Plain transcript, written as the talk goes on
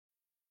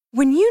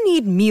When you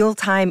need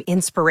mealtime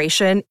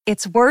inspiration,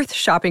 it's worth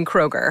shopping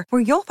Kroger,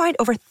 where you'll find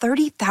over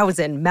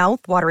 30,000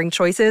 mouth-watering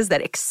choices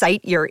that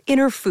excite your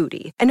inner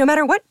foodie. And no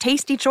matter what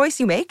tasty choice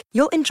you make,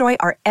 you'll enjoy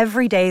our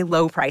everyday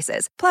low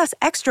prices, plus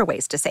extra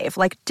ways to save,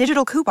 like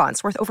digital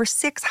coupons worth over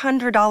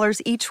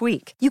 $600 each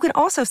week. You can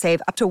also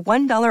save up to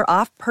 $1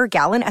 off per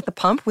gallon at the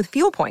pump with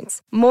fuel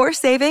points. More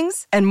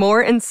savings and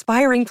more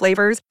inspiring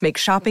flavors make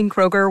shopping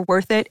Kroger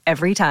worth it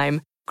every time.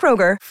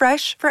 Kroger,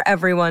 fresh for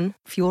everyone.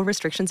 Fuel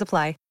restrictions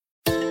apply.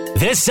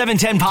 This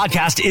 710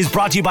 podcast is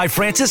brought to you by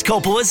Francis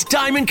Coppola's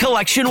Diamond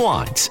Collection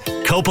Wines.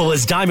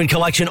 Coppola's Diamond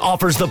Collection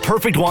offers the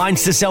perfect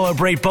wines to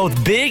celebrate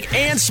both big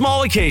and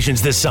small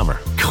occasions this summer.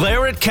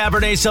 Claret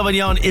Cabernet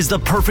Sauvignon is the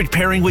perfect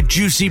pairing with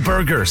juicy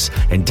burgers.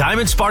 And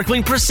Diamond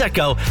Sparkling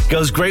Prosecco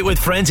goes great with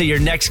friends at your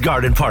next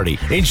garden party.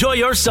 Enjoy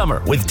your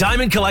summer with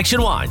Diamond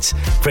Collection Wines.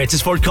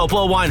 Francis Ford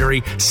Coppola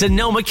Winery,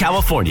 Sonoma,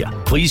 California.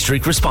 Please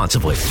drink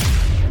responsibly.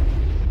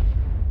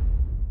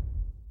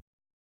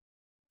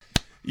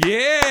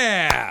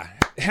 Yeah.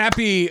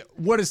 Happy,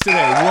 what is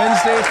today?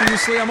 Wednesday for you,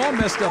 Slee? I'm all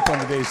messed up on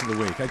the days of the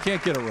week. I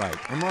can't get it right.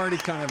 I'm already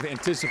kind of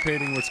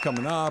anticipating what's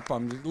coming up.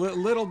 I'm a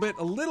little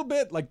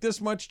bit like this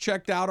much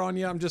checked out on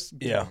you. I'm just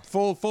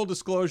full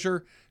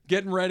disclosure,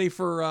 getting ready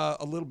for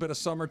a little bit of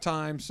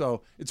summertime.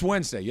 So it's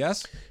Wednesday,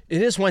 yes?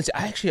 It is Wednesday.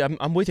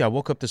 I'm with you. I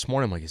woke up this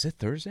morning. I'm like, is it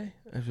Thursday?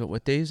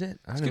 What day is it?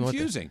 It's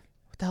confusing.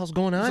 What the hell's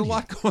going on?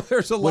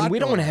 There's a lot. When we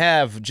don't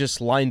have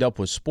just lined up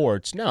with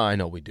sports, no, I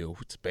know we do.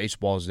 It's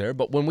baseball's there,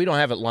 but when we don't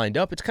have it lined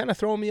up, it's kind of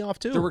throwing me off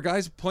too. There were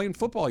guys playing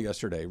football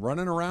yesterday,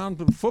 running around.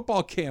 The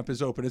football camp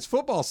is open. It's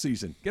football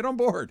season. Get on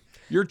board.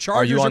 Your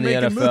Chargers are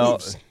making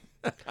moves.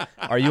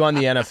 Are you on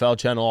the NFL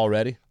channel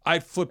already? I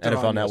flipped it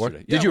NFL on Network.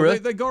 Yesterday. Did you really?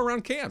 They go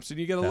around camps and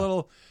you get a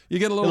little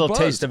buzz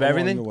taste of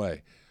everything. along the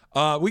way.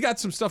 We got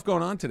some stuff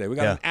going on today. We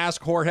got an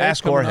Ask Jorge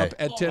Ask coming Jorge. up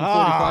at 10:45.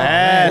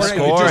 Ask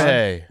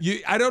Jorge.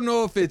 I don't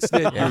know if it's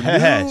that you're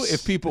new,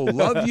 if people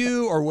love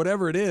you, or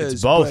whatever it is.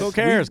 It's both. Who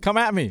cares? Come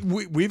at me.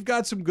 We've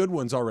got some good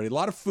ones already. A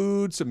lot of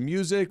food, some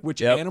music,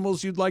 which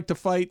animals you'd like to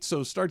fight.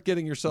 So start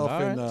getting yourself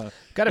in.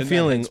 Got a in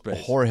feeling that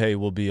headspace. Jorge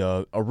will be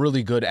a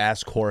really good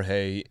Ask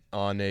Jorge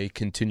on a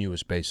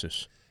continuous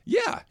basis.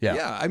 Yeah.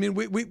 I mean,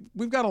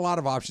 we've got a lot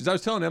of options. I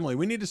was telling Emily,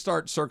 we need to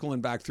start circling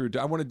back through.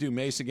 I want to do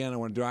Mace again. I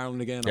want to do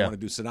Ireland again. I want to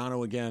do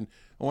Sedano again.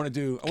 I want to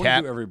do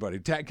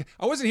everybody.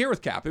 I wasn't here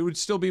with Cap. It would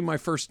still be my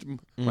first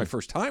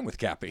time with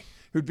Cappy. It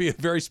would be a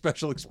very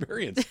special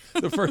experience.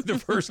 The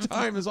first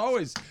time is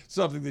always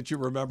something that you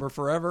remember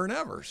forever and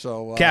ever.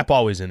 So Cap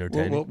always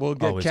entertaining. We'll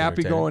get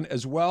Cappy going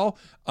as well.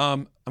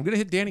 I'm going to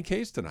hit Danny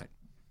Case tonight.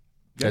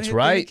 That's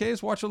right. Danny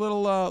Case, watch a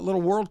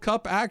little World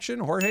Cup action.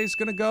 Jorge's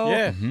going to go.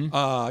 Yeah.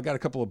 I got a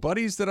couple of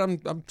buddies that I'm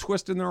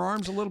twisting their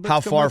arms a little bit. How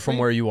far from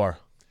where you are?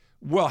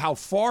 Well, how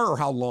far or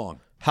how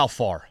long? How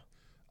far?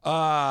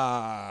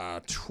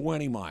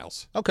 20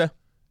 miles. Okay.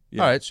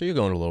 Yeah. All right, so you're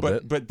going a little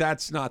bit. But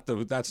that's not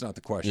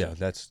the question.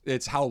 Yeah,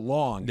 it's how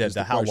long. Yeah, is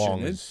the how question.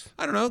 long is?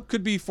 I don't know. It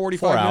could be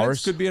 45 minutes.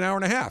 Hours. Could be an hour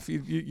and a half.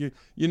 You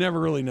never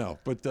really know.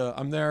 But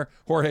I'm there.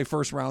 Jorge,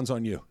 first round's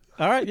on you.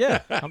 All right,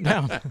 yeah, I'm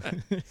down.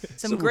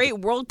 Some great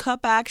World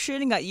Cup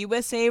action. Got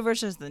USA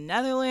versus the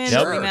Netherlands.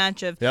 Yep.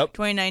 Rematch of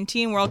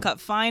 2019 World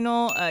Cup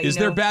final. Is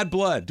there bad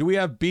blood? Do we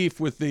have beef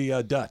with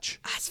the Dutch?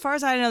 As far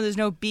as I know, there's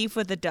no beef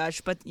with the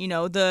Dutch. But,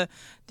 the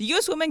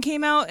U.S. women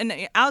came out,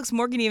 and Alex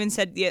Morgan even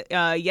said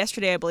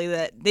yesterday, I believe,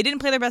 that they didn't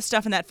play their best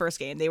stuff in that first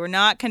game. They were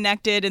not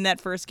connected in that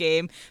first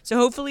game. So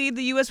hopefully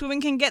the U.S.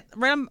 women can get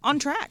right on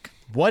track.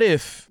 What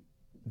if,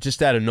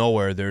 just out of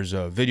nowhere, there's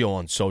a video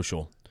on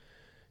social,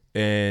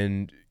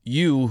 and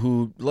you,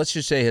 who let's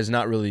just say has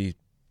not really,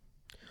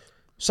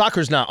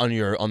 soccer's not on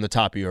the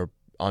top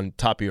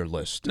of your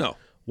list. No.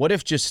 What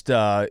if just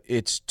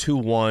it's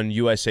 2-1,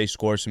 USA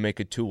scores to make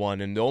it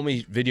 2-1, and the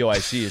only video I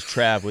see is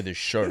Trav with his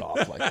shirt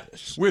off like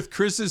this, with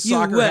Chris's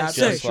soccer hat,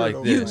 just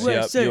like this.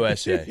 Yep,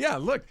 USA. Yeah,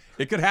 look,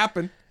 it could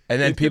happen.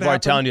 And then people are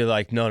telling you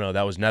like, no,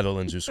 that was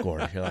Netherlands who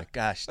scored. You're like,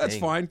 gosh, that's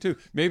fine too.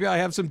 Maybe I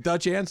have some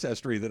Dutch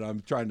ancestry that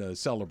I'm trying to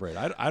celebrate.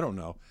 I don't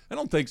know. I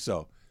don't think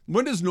so.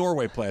 When does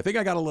Norway play? I think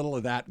I got a little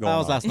of that going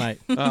on. That was last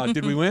night.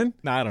 Did we win?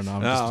 No, I don't know.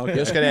 Okay.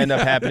 It's going to end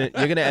up happening.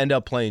 You're going to end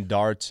up playing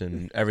darts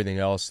and everything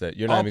else that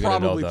you're not even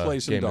going to know I'll the probably play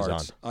some game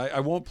darts. is on. I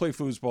won't play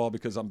foosball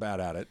because I'm bad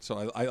at it.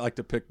 So I like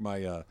to pick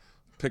my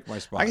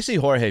spot. I can see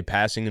Jorge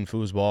passing in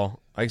foosball.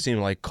 I can see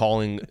him like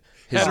calling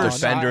his Headers.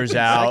 defenders I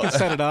out. can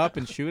set it up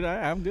and shoot.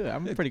 I'm good.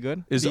 I'm pretty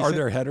good. Are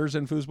there headers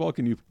in foosball?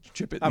 Can you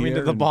chip it?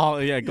 The ball,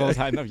 goes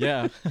high enough.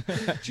 Yeah.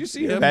 Did you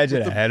see him? Imagine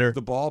with a header.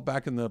 The ball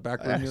back in the back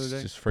room the other day.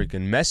 It's just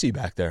freaking messy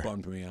back there.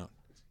 Bummed me out.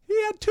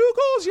 He had 2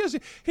 goals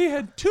yesterday. He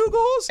had 2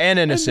 goals and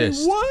an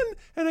assist. assist. Won,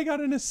 and I got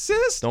an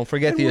assist. Don't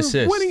forget the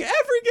assist. Winning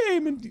every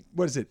game. And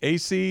what is it?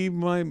 AC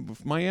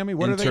Miami?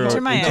 What are they called?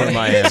 Inter Miami. Inter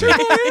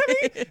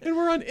Miami. And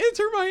we're on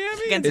Inter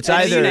Miami. Against It's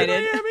either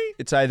United.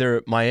 It's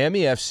either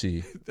Miami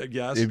FC.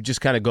 Yes. It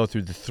just kind of go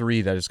through the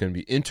three that it's going to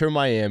be Inter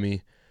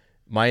Miami,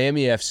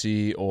 Miami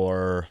FC,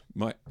 or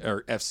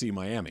FC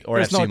Miami.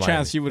 There's FC no Miami.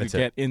 chance you would That's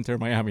get it. Inter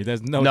Miami.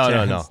 There's no No,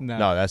 chance.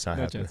 no, that's not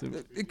happening.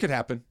 Chance. It could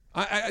happen.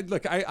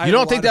 Look. You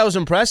don't think that was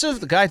impressive?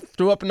 The guy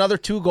threw up another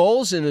 2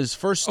 goals in his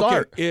first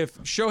start. Okay, if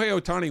Shohei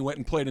Ohtani went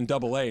and played in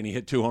Double-A and he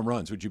hit 2 home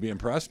runs, would you be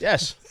impressed?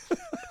 Yes.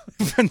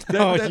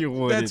 No, you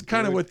wouldn't. That's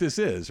kind of what this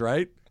is,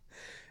 right?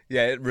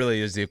 Yeah, it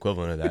really is the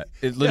equivalent of that.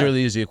 It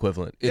literally is the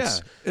equivalent.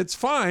 It's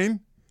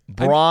fine.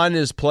 Braun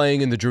is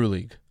playing in the Drew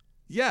League.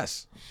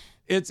 Yes.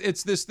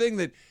 It's this thing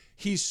that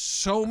he's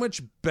so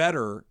much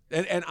better.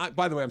 And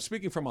by the way, I'm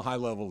speaking from a high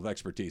level of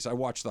expertise. I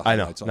watch the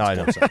highlights on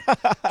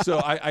SportsCenter. So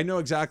I know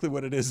exactly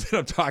what it is that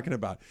I'm talking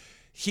about.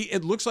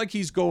 It looks like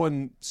he's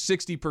going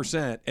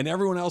 60%, and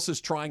everyone else is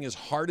trying as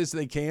hard as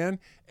they can,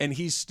 and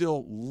he's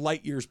still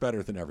light years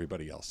better than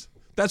everybody else.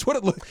 That's what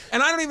it looks.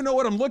 And I don't even know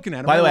what I'm looking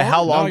at. By the way,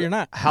 how long? No, you're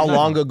not. How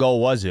long ago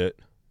was it?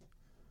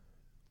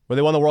 Where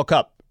they won the World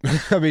Cup?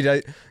 I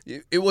mean,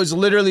 it was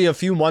literally a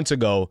few months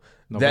ago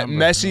that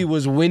Messi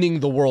was winning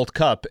the World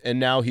Cup, and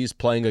now he's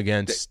playing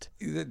against.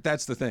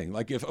 That's the thing.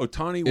 Like if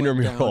Ohtani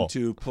went down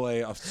to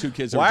play 2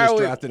 kids that were just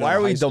drafted why out of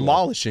are we high school,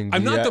 demolishing the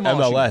I'm not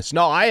demolishing MLS?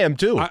 No, I am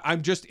too.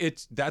 I'm just.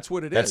 That's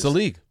what it is. That's the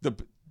league. The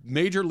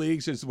major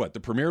leagues is what? The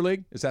Premier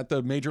League? Is that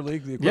the major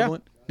league? The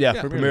equivalent? Yeah.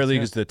 Premier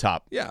League is the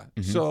top. Yeah.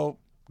 So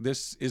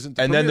this isn't.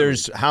 And then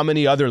there's how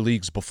many other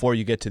leagues before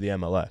you get to the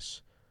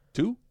MLS?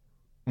 2?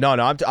 No,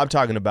 I'm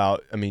talking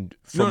about. I mean,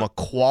 from a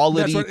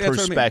quality perspective,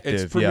 what I mean.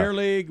 It's Premier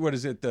League. What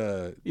is it?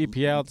 The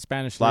EPL, the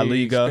Spanish La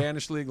League, Liga,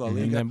 Spanish League, La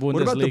Liga. and then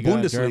What about the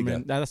Bundesliga?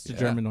 German. That's the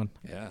German one.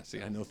 Yeah.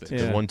 See, I know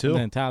things. Yeah. one too. And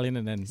then Italian,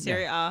 and then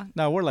Serie A.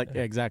 No, we're like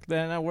exactly.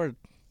 No, we're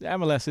the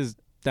MLS is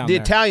down The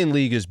there. Italian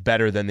league is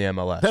better than the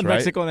MLS, Then right?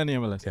 Mexico and then the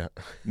MLS. Yeah.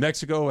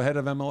 Mexico ahead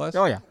of MLS.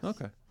 Oh yeah.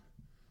 Okay.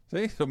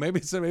 See, so maybe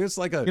it's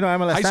like a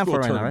MLS high stand school for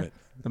right now, tournament.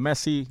 right? The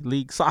Messi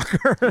League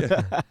Soccer.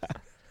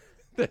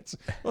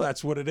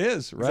 That's what it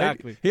is, right?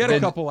 Exactly. He had a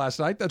couple last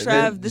night. That's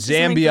Trav, good. this is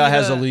something Zambia for you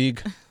has a to-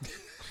 league,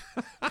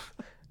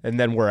 and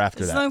then we're after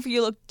This is that. something for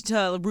you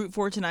to root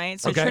for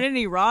tonight. So Okay.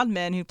 Trinity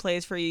Rodman, who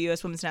plays for the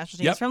U.S. Women's National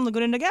Team, Yep. is from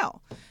Laguna Niguel.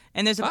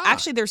 And there's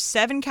actually there's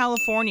 7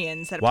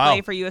 Californians that Wow.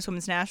 play for U.S.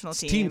 Women's National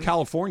Team. Team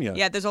California.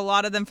 Yeah, there's a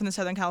lot of them from the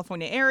Southern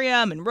California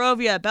area,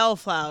 Monrovia,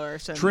 Bellflower.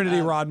 So,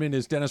 Trinity Rodman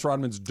is Dennis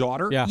Rodman's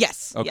daughter. Yeah.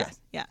 Yes. Okay. Yes.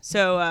 Yeah.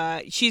 So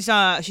she's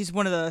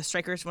one of the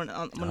strikers, one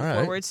of the right.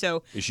 forwards.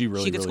 So Is she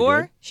really, she could really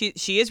score. good?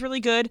 She is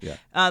really good. Yeah.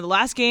 The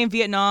last game,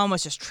 Vietnam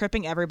was just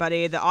tripping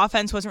everybody. The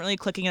offense wasn't really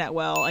clicking that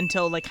well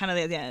until like kind of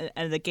the end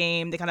of the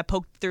game. They kind of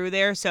poked through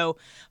there. So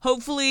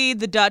hopefully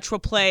the Dutch will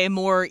play a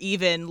more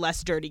even,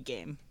 less dirty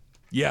game.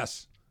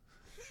 Yes.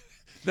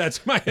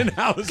 That's my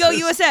analysis. Go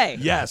USA.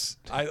 Yes.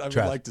 I would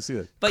like to see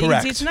it. But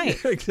Correct. you can see it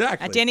tonight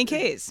Exactly. at Danny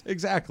K's.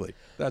 Exactly.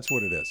 That's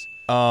what it is.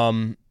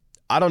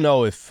 I don't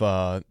know if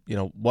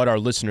what our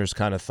listeners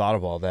kind of thought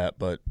of all that,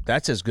 but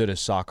that's as good as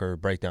soccer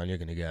breakdown you're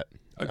going to get.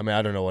 I mean,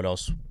 I don't know what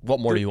else. What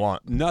more do you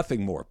want?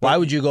 Nothing more. Why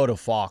would you go to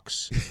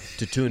Fox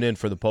to tune in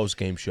for the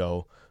post-game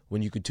show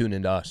when you could tune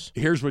into us?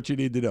 Here's what you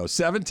need to know.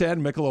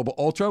 710 Michelob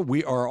Ultra.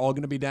 We are all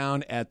going to be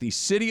down at the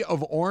City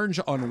of Orange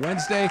on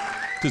Wednesday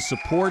to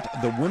support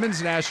the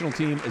women's national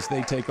team as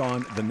they take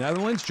on the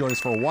Netherlands. Join us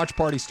for a watch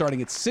party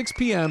starting at 6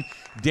 p.m.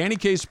 Danny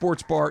K's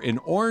Sports Bar in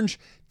Orange,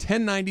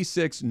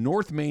 1096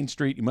 North Main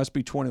Street. You must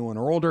be 21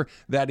 or older.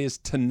 That is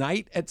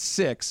tonight at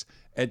 6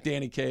 at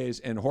Danny K's.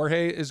 And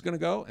Jorge is going to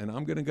go, and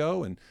I'm going to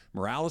go, and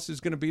Morales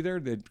is going to be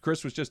there.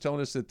 Chris was just telling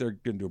us that they're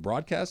going to do a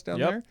broadcast down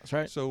there. That's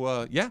right.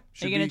 So, yeah. Are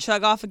you going to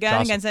chug off again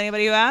against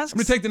anybody who asks? I'm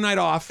going to take the night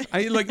off.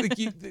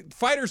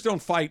 Fighters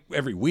don't fight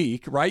every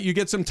week, right? You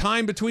get some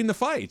time between the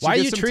fights. Why are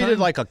get you some treated time.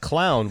 like a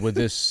clown with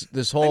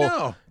this whole? I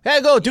know. Hey,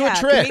 go do a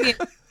trick.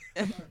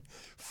 Canadian-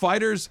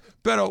 Fighters,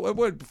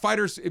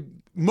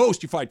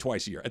 most you fight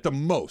twice a year. At the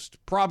most,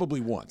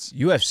 probably once.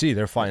 UFC,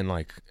 they're fighting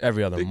like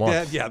every other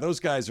month. Yeah, those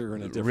guys are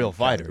in a different Real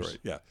fighters. category.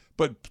 Yeah,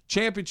 but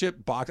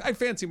championship box, I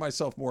fancy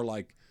myself more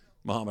like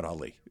Muhammad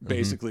Ali.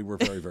 Basically, we're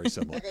very, very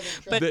similar.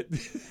 But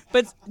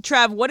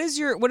Trav, what is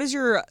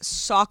your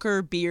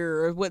soccer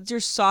beer? Or what's your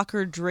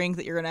soccer drink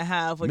that you're gonna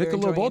have when you're Michelob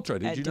enjoying Ultra. it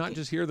Did at you not Dickey?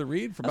 just hear the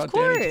read from Of about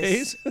Danny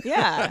course. K's?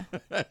 Yeah.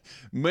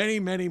 Many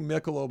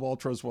Michelob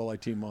Ultras while I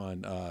team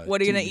on.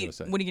 What are you Team gonna eat?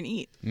 USA. What are you gonna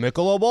eat?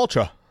 Michelob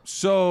Ultra.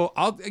 So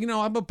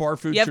I'm a bar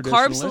food. You have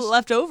carbs traditionalist.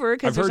 left over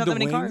because I've there's heard not that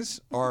the many wings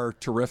carbs. are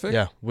terrific.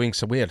 Yeah, wings.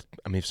 So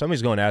if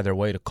somebody's going out of their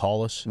way to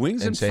call us,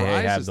 Wings and say,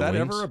 fries, hey, have is the that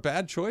wings. ever a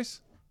bad choice?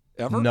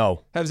 Ever?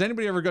 No. Has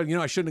anybody ever gone,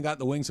 I shouldn't have gotten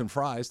the wings and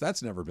fries?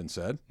 That's never been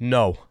said,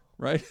 No.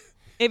 right?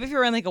 Maybe if you're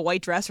wearing like a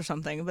white dress or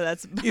something, but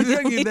that's the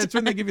only That's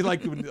when they time. give you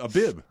like a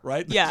bib,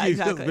 right? Yeah,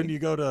 exactly. When you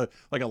go to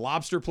like a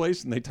lobster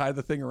place and they tie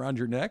the thing around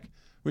your neck,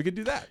 we could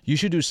do that. You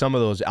should do some of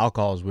those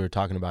alcohols we were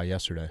talking about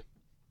yesterday.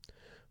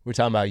 We were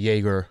talking about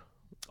Jaeger.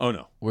 Oh,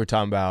 no. We were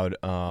talking about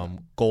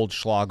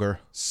Goldschlager.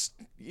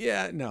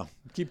 Yeah, no.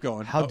 Keep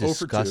going. How 0 for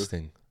 2.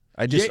 disgusting.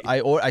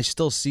 I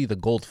still see the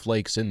gold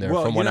flakes in there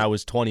Well, from when I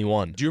was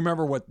 21. Do you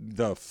remember what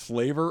the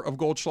flavor of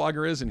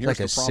Goldschlager is? And here's like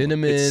the a problem.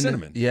 cinnamon. It's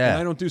cinnamon. Yeah. And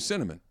I don't do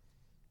cinnamon.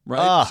 Right?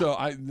 Ah. So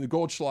the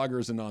Goldschlager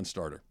is a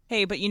non-starter.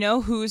 Hey, but you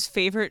know whose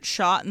favorite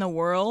shot in the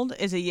world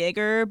is a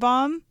Jaeger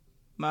bomb?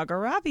 Margot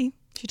Robbie.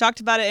 She talked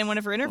about it in one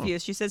of her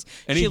interviews. She says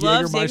Any she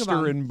loves Jaeger Jägermeister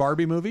bomb. in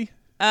Barbie movie?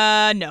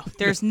 No,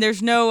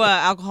 there's no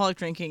alcoholic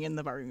drinking in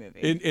the Barbie movie.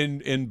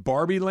 In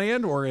Barbie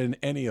Land or in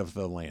any of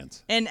the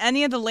lands? In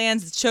any of the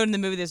lands that's shown in the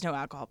movie, there's no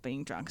alcohol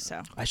being drunk.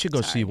 So I should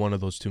go see one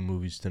of those 2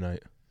 movies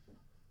tonight.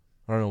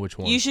 I don't know which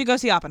one. You should go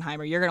see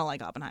Oppenheimer. You're gonna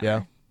like Oppenheimer.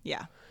 Yeah?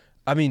 Yeah.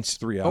 I mean,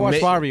 3 hours. Go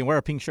watch Barbie and wear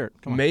a pink shirt.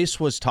 Come on. Mace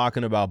was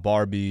talking about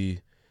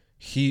Barbie.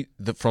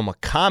 From a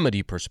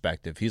comedy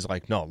perspective, he's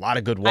like, no, a lot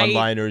of good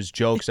one-liners,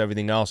 jokes,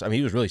 everything else. I mean,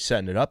 he was really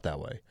setting it up that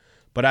way.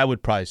 But I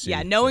would probably see.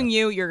 Yeah, knowing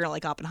you're gonna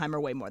like Oppenheimer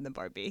way more than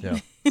Barbie. Yeah.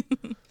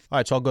 All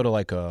right, so I'll go to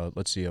like a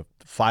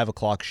 5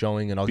 o'clock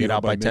showing, and I'll get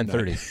out by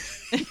 10:30.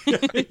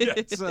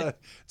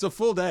 It's a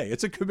full day.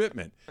 It's a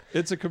commitment.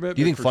 It's a commitment.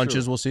 You think for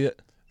Funches sure. will see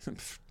it?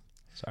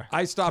 Sorry.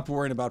 I stopped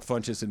worrying about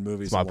Funches in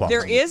movies.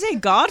 There is a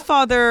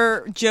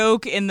Godfather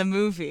joke in the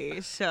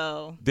movie,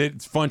 so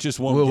Funches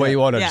won't. Well, get. you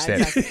won't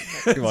understand.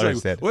 Exactly. You won't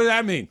understand. What does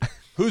that mean?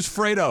 Who's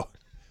Fredo?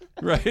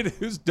 Right?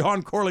 Who's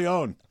Don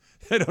Corleone?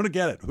 I don't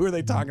get it. Who are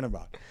they talking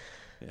about?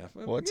 Yeah.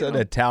 What's an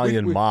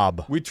Italian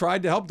mob? We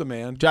tried to help the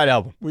man. Tried to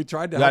help him. We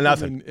tried to Got help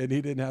nothing. him, and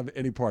he didn't have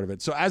any part of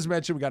it. So as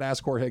mentioned, we got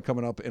Ask Jorge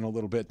coming up in a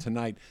little bit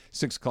tonight.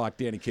 6 o'clock,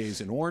 Danny Kaye's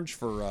in Orange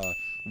for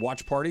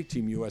watch party.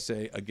 Team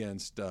USA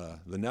against the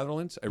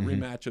Netherlands. A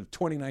rematch of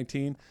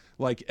 2019,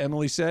 like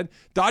Emily said.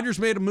 Dodgers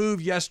made a move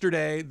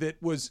yesterday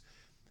that was.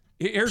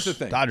 Here's the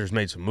thing. Dodgers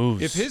made some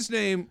moves. If his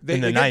name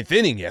in the ninth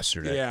inning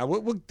yesterday. Yeah,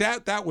 well,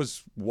 that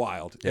was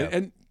wild. Yeah.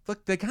 And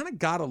look, they kind of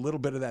got a little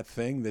bit of that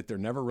thing that they're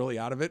never really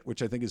out of it,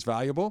 which I think is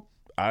valuable.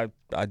 I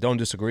don't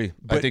disagree.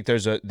 But, I think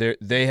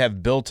they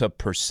have built a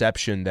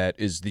perception that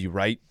is the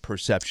right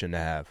perception to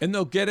have. And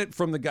they'll get it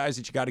from the guys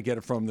that you got to get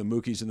it from, the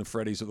Mookies and the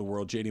Freddies of the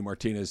world, JD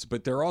Martinez.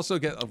 But they're also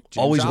get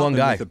always one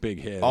guy with a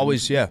big hit.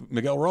 Always, yeah.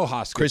 Miguel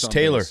Rojas, Chris gets on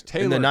Taylor base.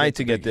 in the ninth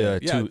to get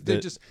hit.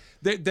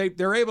 the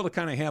They're able to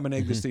kind of ham and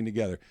egg this thing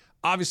together.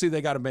 Obviously,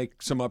 they got to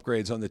make some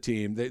upgrades on the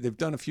team. They've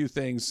done a few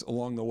things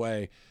along the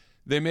way.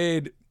 They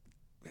made.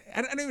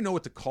 I don't even know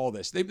what to call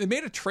this. They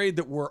made a trade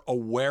that we're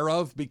aware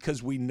of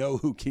because we know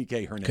who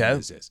Kike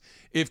Hernandez is.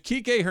 If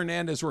Kike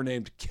Hernandez were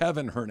named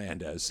Kevin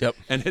Hernandez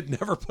and had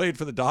never played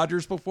for the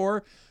Dodgers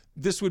before,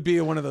 this would be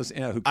one of those. Who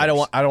cares? I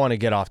don't want to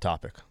get off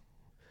topic.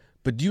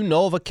 But do you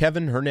know of a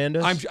Kevin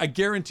Hernandez? I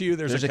guarantee you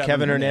there's a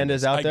Kevin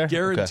Hernandez out there? I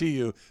guarantee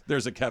you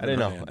there's a Kevin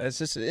Hernandez. I don't know. It's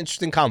just an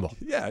interesting combo.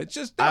 Yeah, it's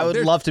just. I would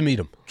love to meet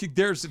him.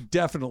 There's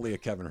definitely a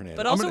Kevin Hernandez.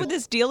 But also, would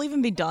this deal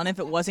even be done if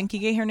it wasn't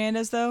Kike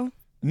Hernandez, though?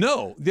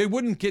 No, they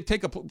wouldn't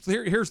take a.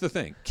 Here's the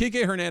thing: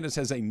 Kike Hernandez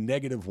has a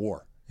negative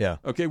WAR. Yeah.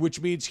 Okay, which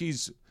means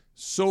he's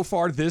so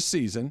far this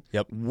season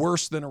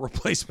worse than a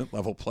replacement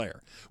level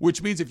player.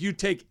 Which means if you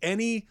take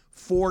any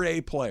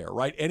 4A player,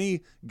 right,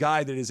 any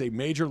guy that is a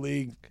major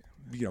league,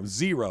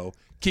 zero,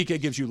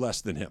 Kike gives you less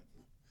than him.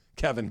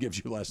 Kevin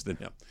gives you less than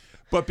him.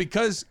 But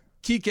because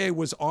Kike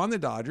was on the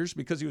Dodgers,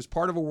 because he was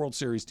part of a World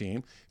Series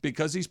team,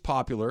 because he's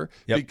popular,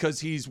 because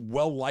he's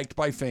well-liked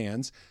by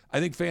fans, I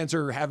think fans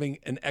are having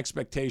an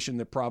expectation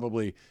that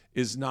probably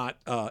is not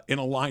in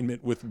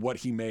alignment with what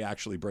he may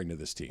actually bring to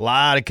this team. A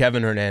lot of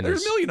Kevin Hernandez.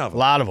 There's a million of them. A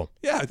lot of them.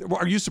 Yeah.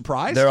 Are you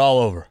surprised? They're all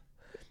over.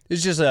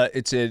 It's just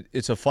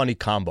it's a funny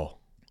combo,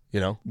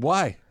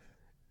 Why?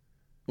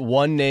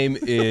 One name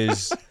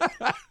is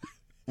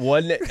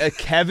a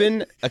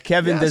Kevin. A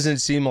Kevin doesn't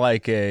seem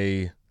like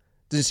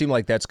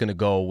that's going to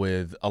go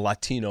with a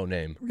Latino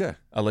name. Yeah.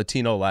 A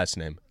Latino last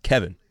name.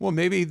 Kevin. Well,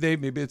 maybe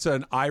it's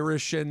an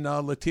Irish and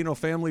Latino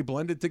family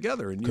blended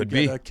together, and you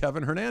get a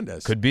Kevin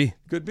Hernandez. Could be.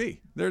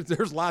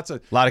 There's lots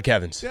of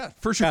Kevins. Yeah,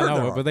 for sure. Yeah,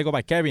 no, but they go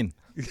by Kevin.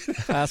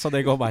 That's what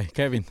they go by,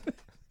 Kevin.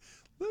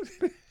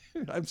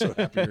 I'm so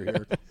happy you're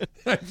here.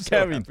 I'm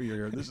so happy you're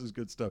here. This is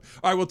good stuff.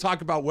 All right, we'll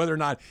talk about whether or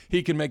not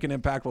he can make an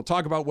impact. We'll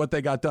talk about what they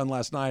got done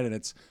last night, and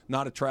it's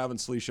not a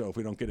Travis Lee show if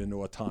we don't get into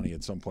Ohtani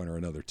at some point or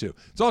another, too.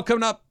 It's all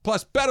coming up,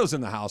 plus Beto's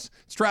in the house.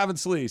 It's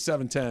Travis Lee,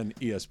 710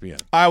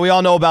 ESPN. All right, we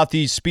all know about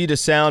the speed of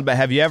sound, but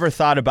have you ever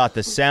thought about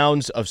the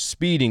sounds of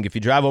speeding? If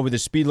you drive over the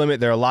speed limit,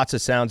 there are lots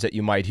of sounds that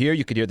you might hear.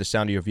 You could hear the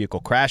sound of your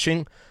vehicle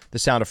crashing, the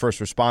sound of first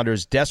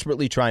responders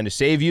desperately trying to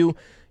save you.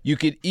 You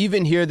could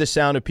even hear the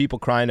sound of people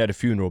crying at a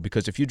funeral,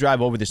 because if you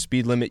drive over the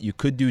speed limit, you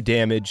could do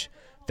damage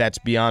that's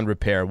beyond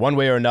repair. One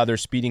way or another,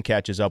 speeding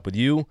catches up with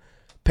you.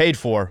 Paid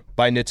for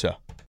by NHTSA.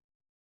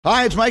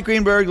 Hi, it's Mike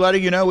Greenberg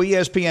letting you know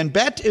ESPN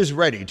Bet is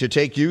ready to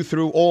take you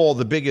through all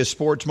the biggest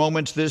sports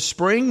moments this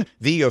spring.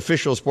 The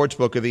official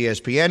sportsbook of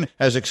ESPN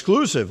has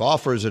exclusive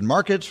offers and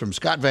markets from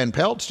Scott Van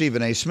Pelt,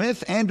 Stephen A.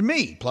 Smith, and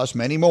me, plus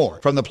many more.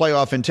 From the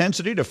playoff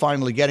intensity to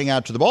finally getting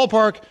out to the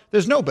ballpark,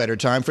 there's no better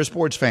time for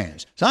sports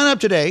fans. Sign up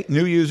today.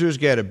 New users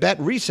get a bet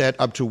reset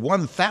up to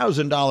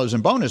 $1,000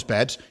 in bonus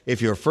bets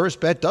if your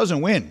first bet doesn't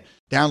win.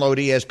 Download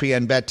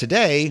ESPN Bet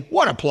today.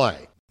 What a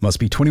play. Must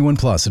be 21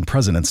 plus and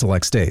present in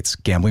select states.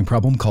 Gambling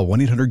problem? Call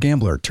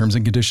 1-800-GAMBLER. Terms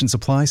and conditions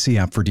apply. See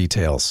app for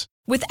details.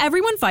 With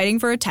everyone fighting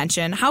for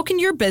attention, how can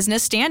your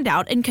business stand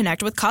out and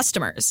connect with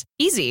customers?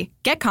 Easy.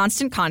 Get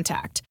Constant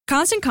Contact.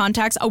 Constant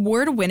Contact's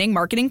award-winning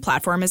marketing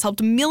platform has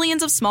helped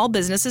millions of small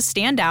businesses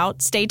stand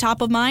out, stay top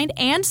of mind,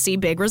 and see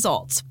big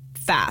results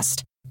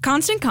fast.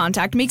 Constant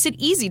Contact makes it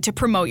easy to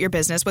promote your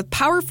business with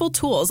powerful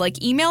tools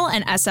like email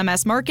and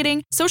SMS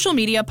marketing, social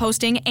media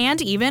posting,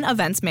 and even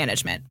events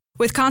management.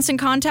 With Constant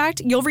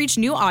Contact, you'll reach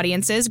new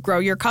audiences, grow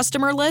your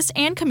customer list,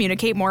 and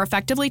communicate more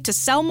effectively to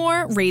sell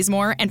more, raise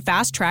more, and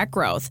fast-track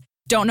growth.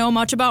 Don't know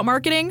much about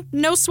marketing?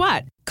 No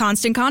sweat.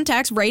 Constant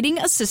Contact's writing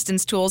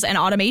assistance tools and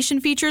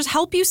automation features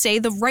help you say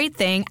the right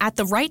thing at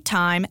the right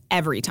time,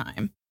 every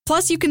time.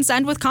 Plus, you can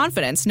send with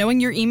confidence, knowing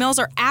your emails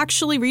are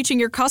actually reaching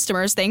your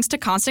customers thanks to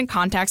Constant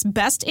Contact's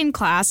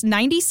best-in-class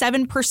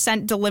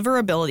 97%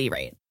 deliverability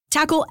rate.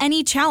 Tackle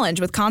any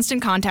challenge with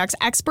Constant Contact's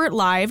expert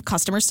live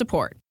customer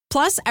support.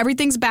 Plus,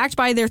 everything's backed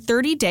by their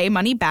 30-day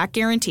money-back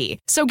guarantee.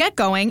 So get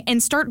going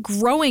and start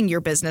growing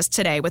your business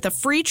today with a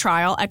free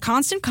trial at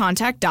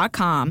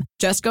ConstantContact.com.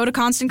 Just go to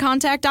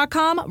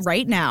ConstantContact.com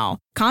right now.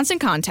 Constant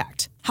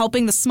Contact,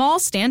 helping the small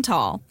stand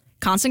tall.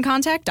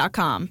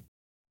 ConstantContact.com.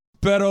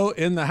 Beto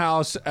in the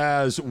house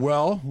as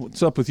well.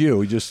 What's up with you?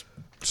 We just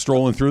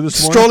strolling through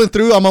this morning? Strolling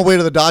through on my way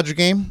to the Dodger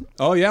game.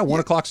 Oh, yeah, 1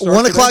 o'clock start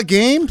 1 o'clock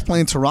game,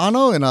 playing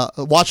Toronto, and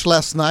watched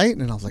last night,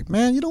 and I was like,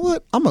 man, you know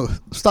what? I'm going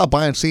to stop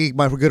by and see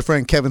my good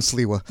friend Kevin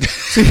Sliwa.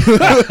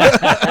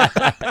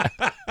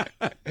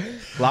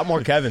 A lot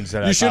more Kevins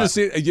than you should have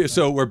seen.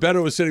 So where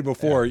Beto was sitting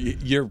before,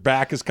 your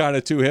back is kind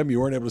of to him. You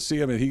weren't able to see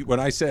him. And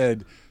when I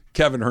said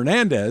Kevin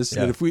Hernandez,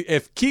 that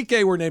if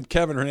Kike were named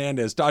Kevin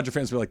Hernandez, Dodger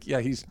fans would be like, yeah,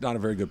 he's not a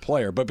very good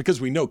player. But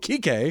because we know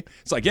Kike,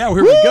 it's like, yeah,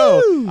 here we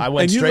go. I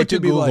went straight to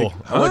Google. Like,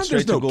 I went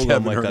straight to Google. Kevin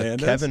I'm like,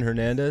 Hernandez. Kevin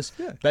Hernandez?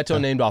 Yeah. Beto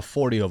named off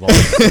 40 of them.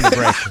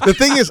 The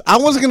thing is, I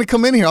wasn't going to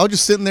come in here. I was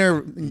just sitting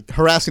there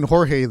harassing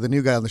Jorge, the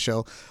new guy on the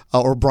show,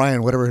 or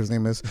Brian, whatever his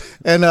name is.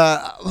 And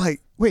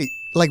like, wait.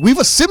 Like, we've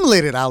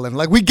assimilated, Alan.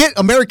 Like, we get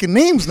American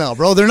names now,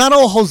 bro. They're not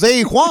all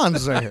Jose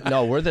Juans right here.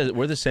 No, we're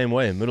the same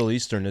way. In Middle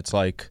Eastern, it's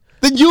like...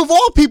 Then you of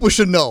all people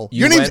should know.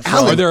 Your name's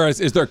Alan.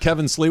 Is there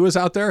Kevin Sliwas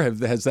out there?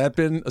 Has that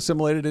been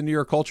assimilated into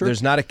your culture?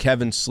 There's not a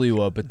Kevin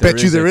Sliwa, but there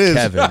is.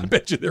 Kevin. I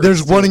bet you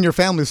there's one in your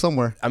family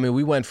somewhere. I mean,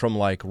 we went from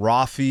like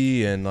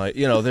Rafi and like,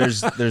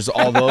 there's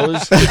all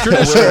those.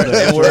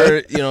 and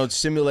we're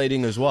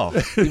simulating as well,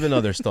 even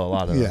though there's still a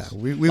lot of those. Yeah,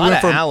 we a lot went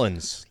of from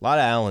Allens. A lot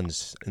of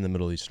Allens in the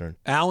Middle Eastern.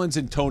 Allens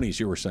and Tonys,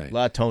 you were saying. A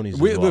lot of Tonys.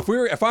 As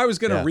well. If I was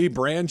going to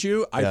rebrand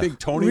you, I think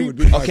Tony would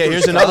be. Okay,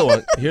 here's another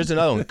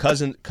one.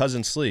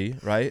 Cousin Slee,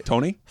 right?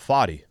 Tony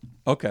Fadi.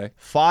 Okay.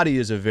 Fadi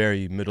is a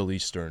very Middle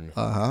Eastern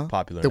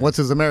popular. Then what's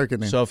his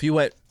American name? So if you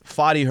went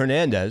Fadi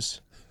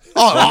Hernandez.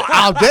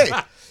 All day.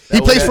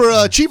 He plays for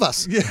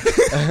Chivas.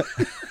 Yeah.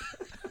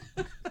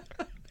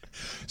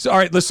 So, all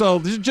right, so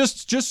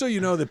just so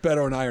you know that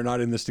Beto and I are not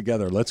in this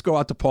together, let's go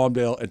out to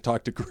Palmdale and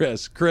talk to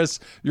Chris. Chris,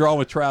 you're on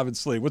with Trav and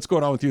Slee. What's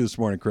going on with you this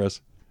morning,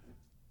 Chris?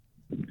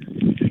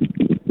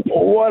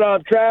 What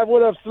up, Trav?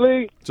 What up,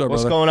 Slee?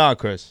 What's going on,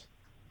 Chris?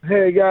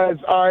 Hey, guys.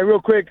 All right,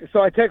 real quick. So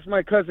I text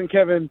my cousin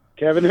Kevin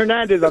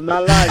Hernandez. I'm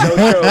not lying.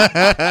 No joke.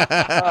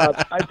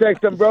 I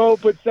text him, bro,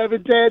 put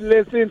 710,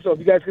 listen. So if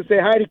you guys can say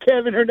hi to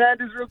Kevin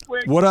Hernandez real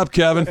quick. What up,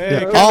 Kevin?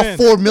 Hey, all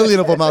 4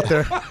 million of them out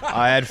there.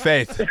 I had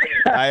faith.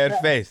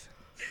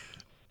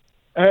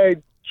 Hey,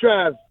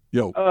 Trav.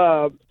 Yo.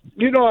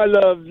 I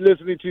love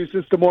listening to you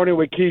since the morning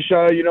with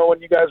Keisha.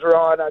 When you guys were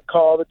on, I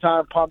call all the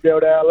time,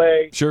 Palmdale to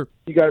L.A. Sure.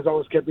 You guys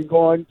always kept me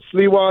going.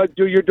 Sliwa,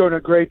 you're doing a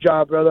great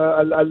job, brother.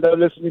 I love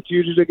listening to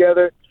you two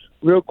together.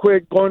 Real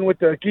quick, going with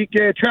the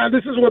Kike. Trav,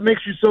 this is what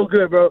makes you so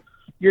good, bro.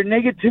 Your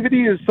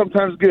negativity is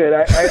sometimes good.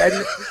 I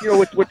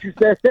what you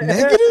said.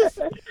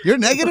 Negative? You're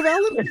negative,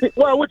 Alan?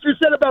 Well, what you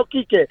said about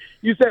Kike.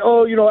 You said,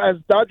 as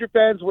Dodger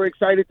fans, we're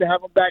excited to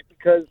have him back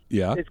because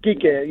it's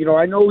Kike.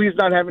 I know he's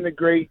not having a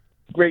great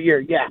year.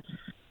 Yeah.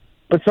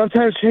 But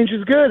sometimes change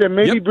is good, and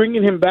maybe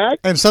bringing him back.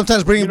 And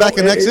sometimes bringing back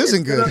an ex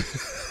isn't good.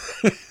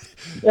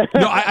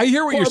 No, I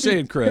hear what you're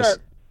saying, Chris.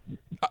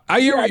 I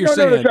hear what you're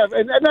saying. Trav,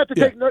 and not to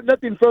take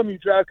nothing from you,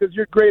 Trav, because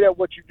you're great at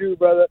what you do,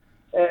 brother.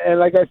 And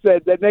like I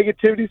said, that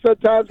negativity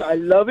sometimes, I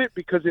love it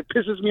because it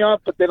pisses me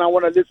off, but then I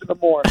want to listen to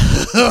more.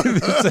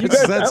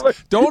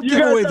 Don't give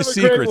away the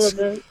secrets.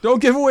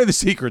 Don't give away the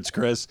secrets,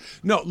 Chris.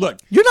 No, look.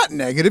 You're not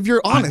negative.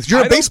 You're honest.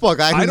 You're a baseball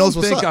guy who knows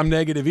what's up. I don't think I'm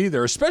negative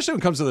either, especially when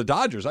it comes to the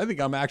Dodgers. I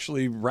think I'm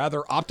actually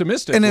rather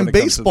optimistic and when in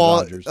baseball,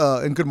 comes to the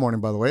Dodgers. And good morning,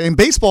 by the way. In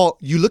baseball,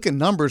 you look at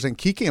numbers, and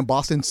Kike in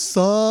Boston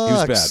sucks. He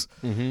was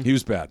bad. Mm-hmm. He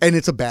was bad. And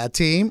it's a bad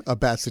team, a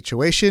bad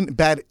situation,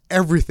 bad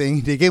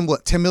everything. They gave him,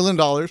 $10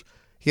 million?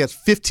 He has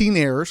 15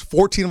 errors,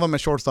 14 of them at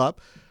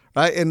shortstop,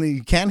 right? And he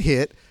can't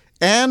hit.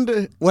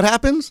 And what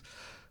happens?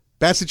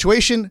 Bad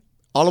situation.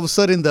 All of a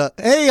sudden,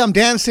 hey, I'm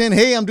dancing,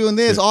 hey, I'm doing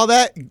this, all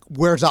that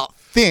wears out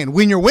thin.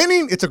 When you're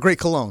winning, it's a great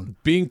cologne.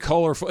 Being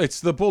colorful,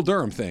 it's the Bull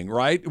Durham thing,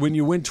 right? When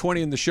you win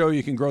 20 in the show,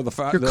 you can grow the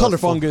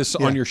fungus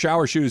on your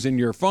shower shoes in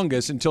your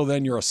fungus. Until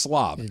then, you're a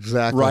slob.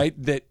 Exactly. Right?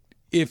 That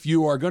if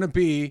you are going to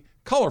be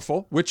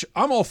colorful, which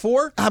I'm all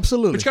for,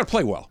 absolutely, but you got to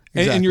play well,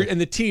 exactly.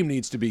 and the team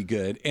needs to be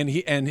good. And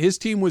his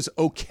team was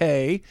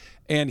okay,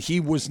 and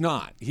he was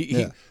not.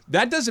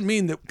 That doesn't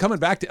mean that coming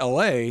back to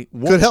LA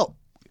could help.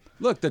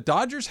 Look, the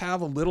Dodgers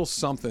have a little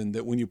something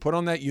that when you put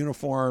on that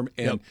uniform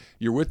and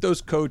you're with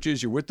those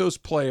coaches, you're with those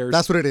players.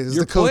 That's what it is.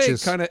 Your The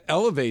coaches play kind of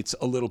elevates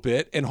a little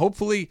bit, and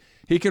hopefully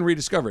he can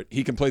rediscover it.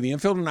 He can play the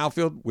infield and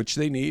outfield, which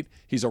they need.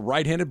 He's a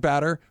right-handed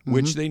batter,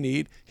 which they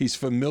need. He's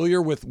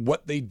familiar with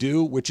what they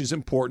do, which is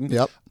important.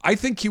 Yep. I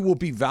think he will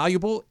be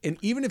valuable, and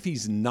even if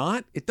he's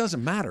not, it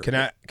doesn't matter.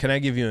 Can I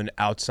give you an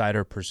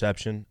outsider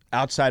perception?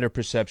 Outsider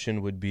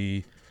perception would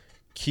be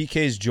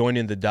Kike's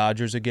joining the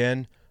Dodgers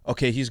again.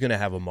 Okay, he's going to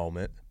have a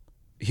moment.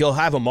 He'll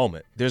have a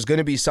moment. There's going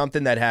to be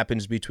something that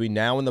happens between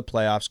now and the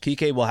playoffs.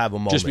 Kike will have a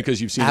moment. Just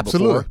because you've seen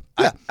Absolutely. it before?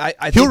 Yeah. I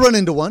He'll think, run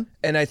into one.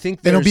 And I think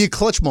it'll be a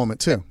clutch moment,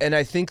 too. And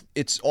I think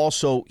it's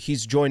also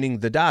he's joining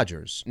the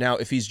Dodgers. Now,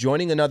 if he's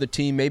joining another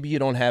team, maybe you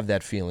don't have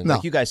that feeling. No.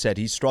 Like you guys said,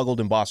 he struggled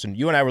in Boston.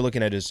 You and I were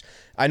looking at his,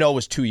 I know it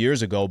was 2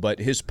 years ago, but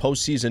his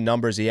postseason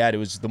numbers he had, it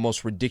was the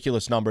most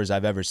ridiculous numbers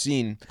I've ever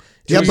seen.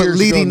 Yeah, but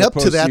leading up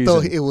to that,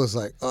 though, it was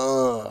like,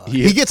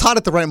 he gets hot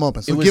at the right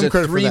moment. So it was give him a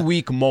credit for that.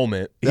 3-week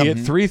moment. He hit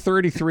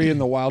 333 in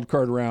the wild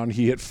card round.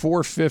 He hit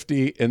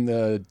 450 in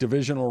the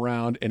divisional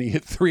round, and he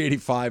hit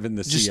 385 in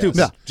the Just CS. stupid.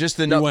 Yeah. Just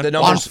the On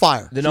numbers.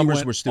 fire. The numbers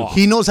went were stupid. off.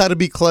 He knows how to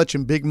be clutch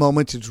in big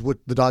moments. It's what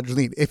the Dodgers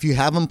need. If you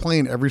have him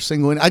playing every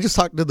single inning, I just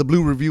talked to the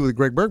Blue Review with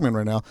Greg Bergman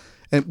right now,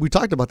 and we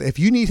talked about that. If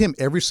you need him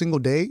every single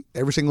day,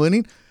 every single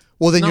inning,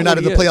 well, then you're not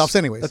in the playoffs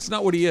anyways. That's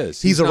not what he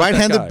is. He's a not that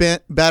right-handed guy.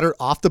 batter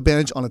off the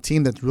bench on a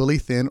team that's really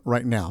thin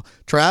right now.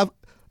 Trav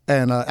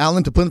and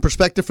Alan, to put in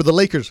perspective for the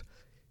Lakers,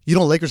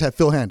 Lakers have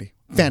Phil Handy.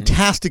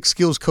 Fantastic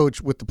skills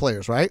coach with the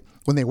players, right?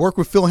 When they work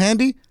with Phil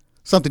Handy,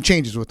 something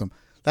changes with them.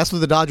 That's what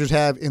the Dodgers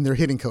have in their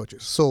hitting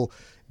coaches. So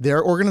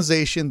their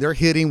organization, their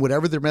hitting,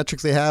 whatever their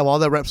metrics they have, all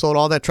that rep sold,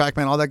 all that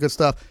TrackMan, all that good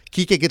stuff,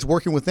 Kike gets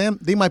working with them,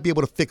 they might be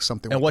able to fix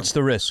something. And what's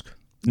the risk?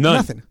 None.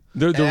 Nothing.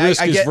 The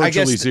risk is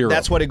virtually zero.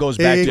 That's what it goes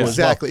back to.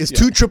 Exactly. It's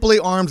two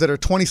AAA arms that are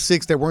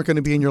 26 that weren't going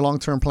to be in your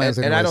long-term plans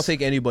And I anyways. don't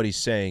think anybody's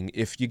saying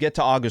if you get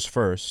to August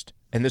 1st,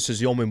 and this is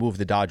the only move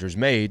the Dodgers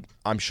made,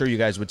 I'm sure you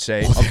guys would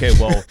say, okay,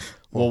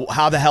 well,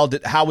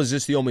 how was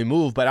this the only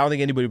move? But I don't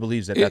think anybody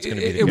believes that that's going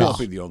to be the case. It won't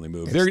be the only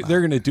move. They're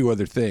going to do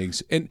other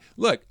things. And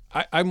look,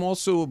 I'm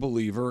also a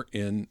believer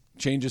in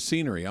change of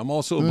scenery. I'm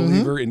also a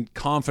believer in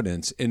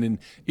confidence. And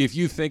if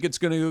you think it's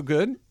going to go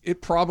good,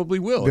 it probably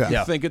will. Yeah. If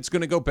you think it's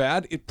going to go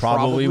bad, it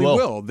probably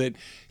will. That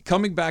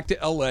coming back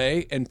to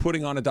L.A. and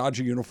putting on a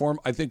Dodger uniform,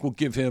 I think will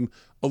give him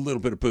a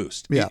little bit of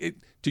boost. Yeah.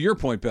 To your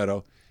point,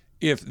 Beto,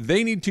 if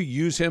they need to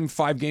use him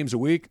 5 games a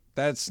week,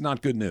 that's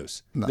not good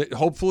news. No.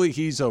 Hopefully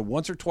he's a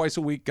once or twice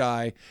a week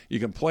guy. You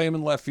can play him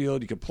in left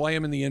field. You can play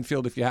him in the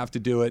infield if you have to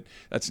do it.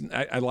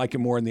 I like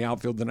him more in the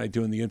outfield than I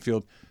do in the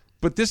infield.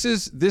 But this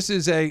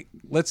is a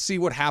let's see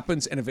what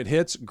happens, and if it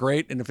hits,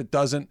 great, and if it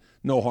doesn't,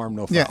 no harm,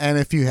 no foul. Yeah, and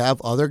if you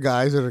have other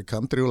guys that are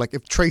come through, like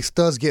if Trace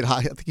does get hot,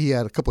 I think he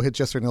had a couple hits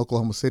yesterday in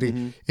Oklahoma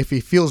City. If he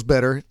feels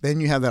better,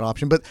 then you have that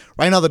option. But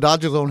right now the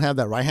Dodgers don't have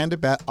that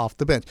right-handed bat off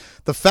the bench.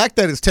 The fact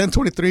that it's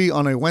 10:23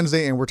 on a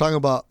Wednesday and we're talking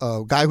about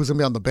a guy who's going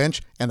to be on the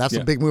bench, and that's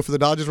a big move for the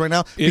Dodgers right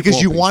now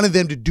because you wanted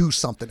them to do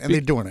something, and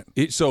they're doing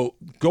it. So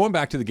going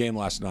back to the game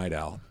last night,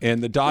 Al,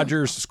 and the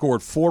Dodgers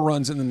scored 4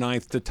 runs in the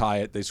 9th to tie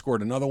it. They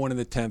scored another one in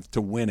the 10th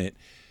to win it.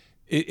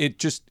 It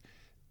just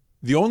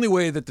the only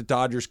way that the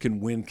Dodgers can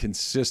win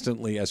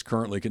consistently as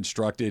currently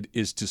constructed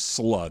is to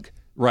slug,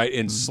 right?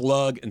 And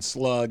slug and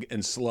slug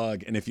and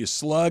slug. And if you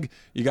slug,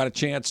 you got a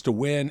chance to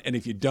win. And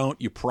if you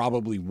don't, you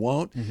probably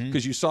won't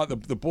because you saw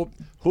the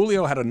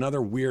Julio had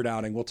another weird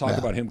outing. We'll talk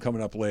about him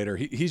coming up later.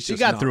 He's just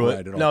got not through right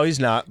it. at all. No, he's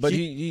not. But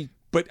he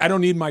But I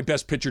don't need my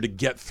best pitcher to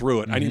get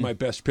through it. I need my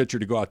best pitcher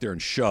to go out there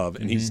and shove,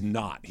 and he's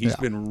not. He's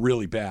been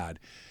really bad.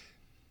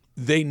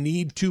 They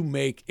need to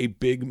make a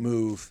big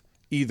move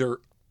either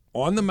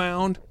on the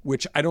mound,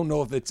 which I don't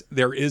know if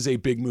there is a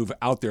big move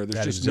out there.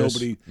 There's just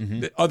nobody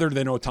other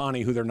than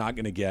Ohtani who they're not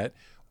going to get.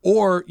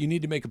 Or you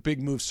need to make a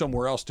big move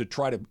somewhere else to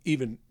try to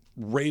even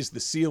raise the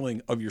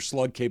ceiling of your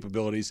slug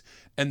capabilities.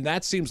 And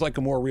that seems like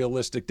a more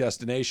realistic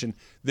destination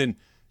than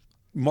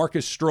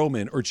Marcus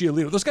Stroman or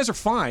Giolito. Those guys are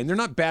fine. They're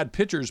not bad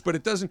pitchers, but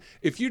it doesn't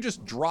 – if you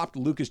just dropped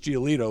Lucas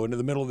Giolito into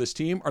the middle of this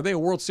team, are they a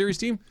World Series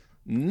team?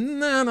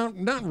 No,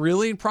 not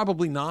really.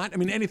 Probably not. I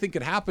mean, anything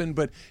could happen,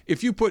 but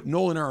if you put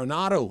Nolan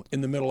Arenado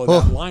in the middle of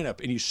that lineup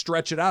and you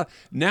stretch it out,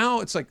 now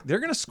it's like they're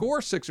going to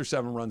score 6 or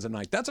 7 runs a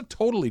night. That's a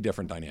totally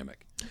different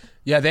dynamic.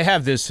 Yeah, they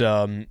have this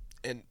and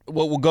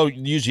we'll go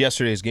use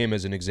yesterday's game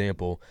as an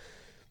example.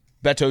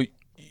 Beto,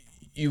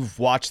 you've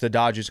watched the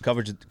Dodgers,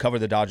 covered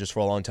the Dodgers for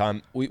a long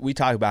time. We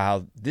talk about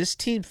how this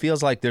team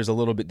feels like there's a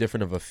little bit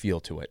different of a feel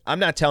to it. I'm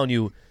not telling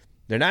you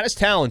they're not as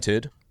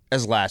talented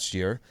as last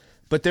year,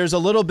 but there's a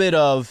little bit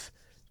of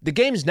the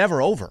game's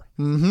never over,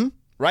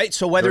 right?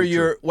 So whether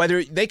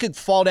they could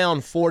fall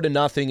down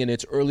 4-0 and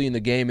it's early in the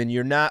game, and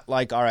you're not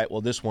like, all right,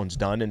 well this one's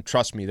done. And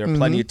trust me, there are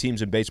plenty of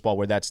teams in baseball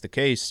where that's the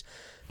case.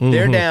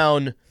 They're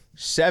down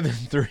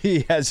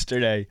 7-3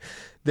 yesterday.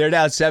 They're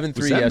down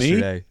 7-3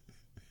 yesterday.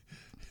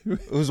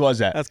 Whose was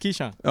that? That's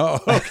Keyshawn. Oh,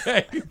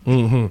 okay.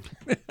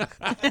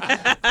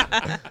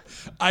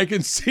 I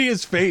can see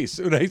his face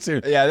when I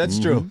say. Yeah, that's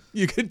true.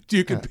 You can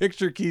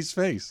picture Keith's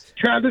face.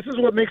 Trav, this is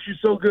what makes you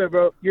so good,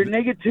 bro. Your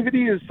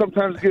negativity is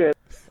sometimes good.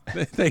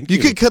 Thank you.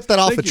 You could cut that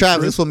off Thank of you, Travis.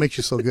 Chris. This is what makes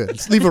you so good.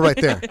 Just leave it right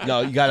there.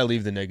 No, you got to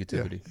leave the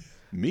negativity.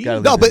 Me?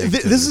 No, but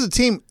this is a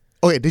team.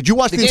 Okay, did you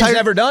watch the game's entire?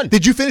 never done.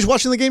 Did you finish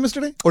watching the game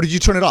yesterday, or did you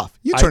turn it off?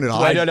 You turned it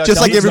off, No, just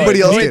tell like the everybody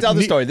story. else Go ahead, did. Tell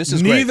the story. This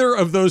is great. Neither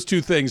of those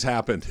two things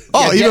happened.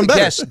 Oh, Yeah, even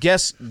better.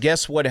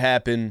 Guess what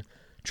happened.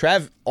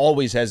 Trav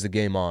always has the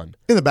game on.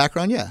 In the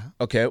background, yeah.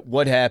 Okay,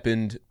 what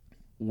happened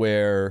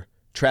where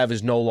Trav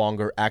is no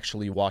longer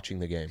actually watching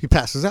the game? He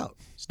passes out.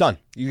 It's done.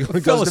 He fell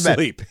goes to bed.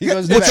 asleep. He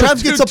goes to Well, bed.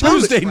 Trav gets up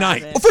Tuesday early.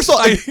 night. Well, first of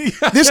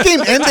all, this game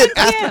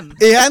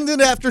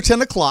ended after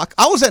 10 o'clock.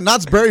 I was at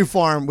Knott's Berry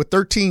Farm with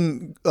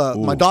 13,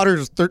 my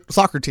daughter's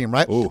soccer team,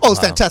 right? Ooh, it was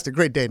fantastic.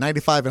 Great day,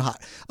 95 and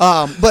hot.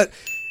 But,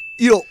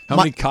 How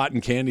many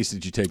cotton candies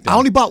did you take down? I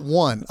only bought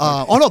one.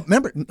 No,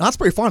 remember, Knott's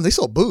Berry Farm, they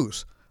sell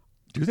booze.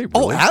 Do they really?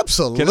 Oh,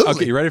 absolutely.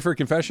 Okay, you ready for a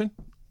confession?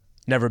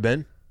 Never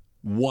been.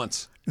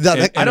 Once. I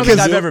don't think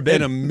I've ever been.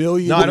 In a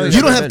million No, I don't years.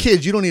 You don't Never have been.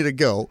 kids. You don't need to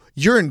go.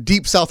 You're in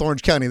deep South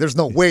Orange County. There's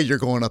no way you're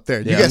going up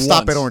there. You Yeah. guys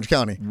stop Once. at Orange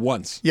County.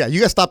 Once. Yeah, you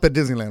guys stop at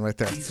Disneyland right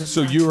there.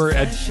 So you were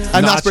at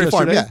Knott's Berry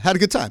Farm. yesterday? Yeah, had a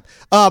good time.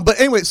 But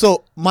anyway,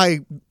 so my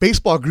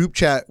baseball group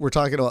chat, we're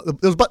talking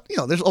about. There's, but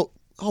there's all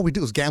we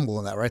do is gamble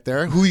in that right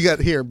there. Who you got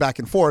here back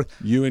and forth?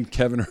 You and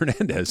Kevin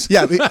Hernandez.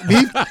 Yeah, me,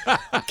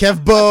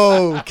 Kev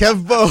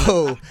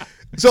Bo.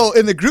 So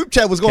in the group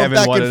chat was going Kevin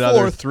back won and another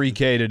forth.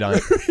 $3K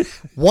tonight.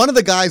 One of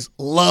the guys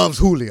loves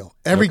Julio.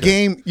 Every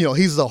game,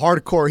 he's the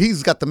hardcore.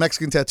 He's got the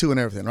Mexican tattoo and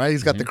everything, right?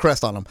 He's got the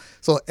crest on him.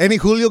 So any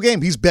Julio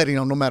game, he's betting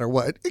on no matter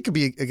what. It could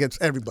be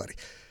against everybody.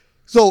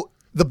 So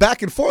the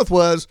back and forth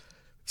was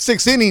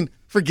 6th inning,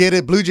 forget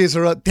it. Blue Jays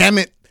are up. Damn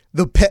it.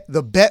 The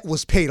bet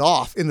was paid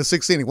off in the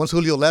 6th inning. Once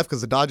Julio left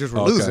because the Dodgers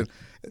were losing,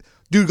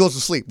 dude goes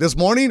to sleep. This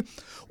morning,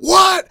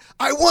 what?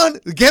 I won.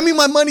 Get me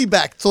my money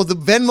back. So the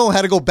Venmo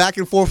had to go back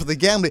and forth with the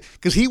gambling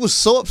because he was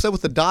so upset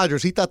with the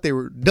Dodgers. He thought they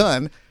were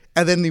done.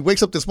 And then he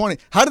wakes up this morning.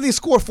 How did they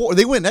score 4?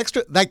 They went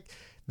extra. Like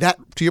that,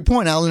 to your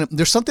point, Alan,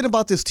 there's something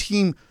about this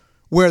team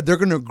where they're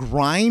going to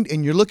grind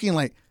and you're looking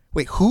like,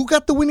 wait, who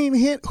got the winning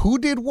hit? Who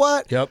did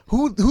what? Yep.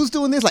 Who's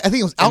doing this? Like I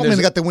think it was Altman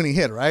that got the winning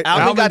hit, right?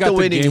 Altman got the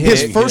winning hit.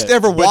 His first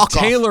ever But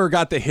walk-off. Taylor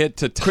got the hit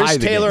to tie Chris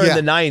the Taylor game. in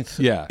the ninth.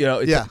 Yeah.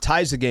 It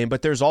ties the game.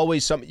 But there's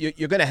always some.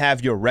 You're going to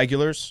have your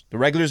regulars. The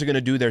regulars are going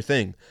to do their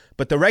thing.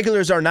 But the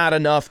regulars are not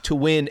enough to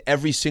win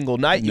every single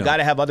night. You got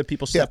to have other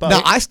people step up.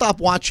 Now I stopped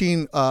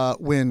watching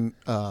when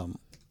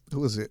who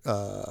was it?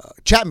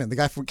 Chapman, the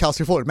guy from Cal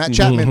State Florida, Matt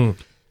Chapman,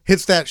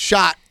 hits that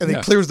shot and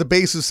then clears the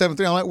bases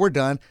 7-3. I'm like, we're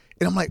done.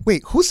 And I'm like,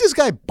 wait, who's this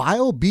guy?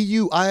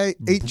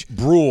 Buih?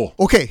 Brule.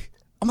 Okay.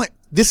 I'm like,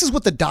 this is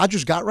what the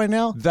Dodgers got right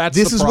now? That's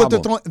this the is what they're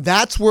problem. throwing.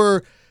 That's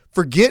where,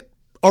 forget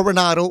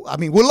Arenado. I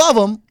mean, we love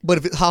him,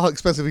 but how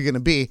expensive are you going to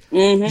be?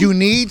 You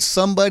need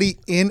somebody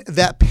in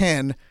that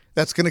pen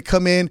that's going to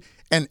come in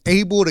and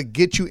able to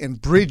get you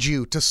and bridge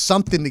you to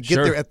something to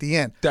get there at the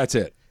end. That's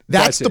it.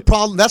 That's the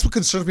problem. That's what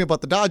concerns me about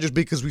the Dodgers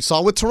because we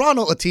saw with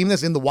Toronto, a team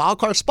that's in the wild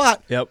card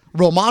spot. Yep.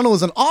 Romano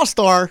is an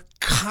all-star,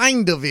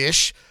 kind of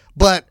ish,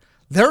 but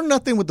they're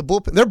nothing with the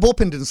bullpen. Their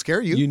bullpen didn't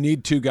scare you. You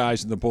need two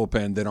guys in the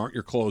bullpen that aren't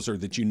your closer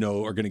that you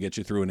know are going to get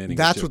you through an inning.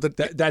 That's or two.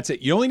 what that's it.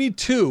 You only need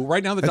two.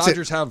 Right now, the That's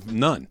Dodgers have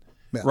none.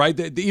 Yeah. Right?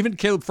 Even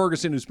Caleb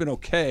Ferguson, who's been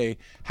okay,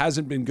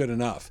 hasn't been good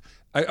enough.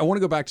 I want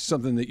to go back to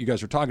something that you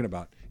guys were talking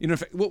about.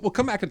 We'll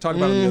come back and talk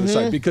about it on the other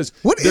side because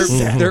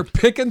they're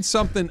picking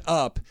something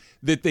up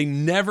that they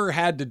never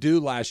had to do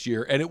last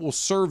year, and it will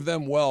serve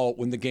them well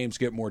when the games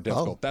get more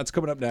difficult. That's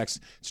coming up next.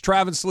 It's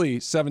Travis Lee,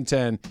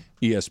 710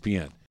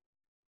 ESPN.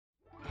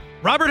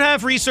 Robert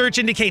Half research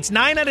indicates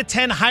 9 out of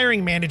 10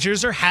 hiring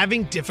managers are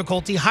having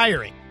difficulty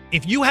hiring.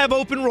 If you have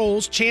open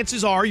roles,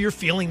 chances are you're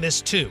feeling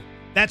this too.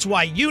 That's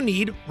why you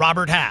need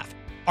Robert Half.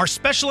 Our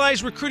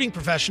specialized recruiting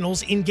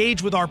professionals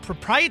engage with our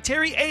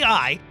proprietary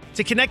AI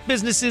to connect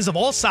businesses of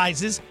all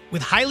sizes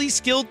with highly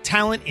skilled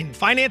talent in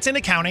finance and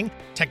accounting,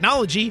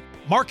 technology,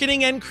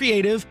 marketing and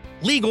creative,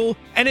 legal,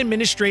 and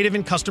administrative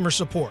and customer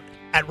support.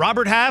 At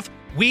Robert Half,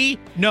 we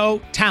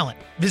know talent.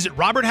 Visit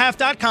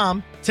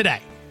roberthalf.com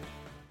today.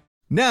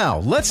 Now,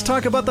 let's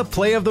talk about the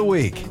play of the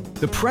week.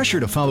 The pressure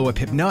to follow up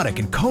Hypnotic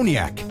and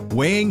Cognac,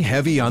 weighing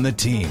heavy on the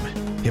team.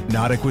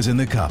 Hypnotic was in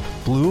the cup,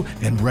 blue,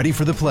 and ready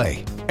for the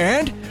play.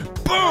 And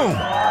boom!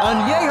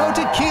 Añejo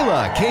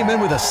Tequila came in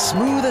with a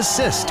smooth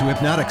assist to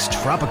Hypnotic's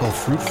tropical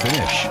fruit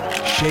finish.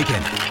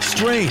 Shaken,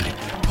 strained,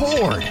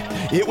 poured.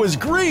 It was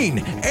green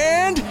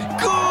and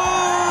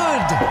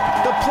good!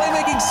 The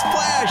playmaking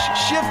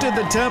splash shifted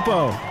the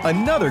tempo.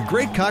 Another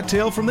great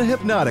cocktail from the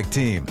Hypnotic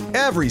team.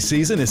 Every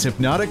season is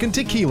Hypnotic and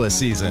Tequila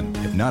season.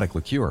 Hypnotic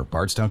Liqueur,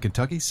 Bardstown,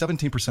 Kentucky,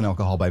 17%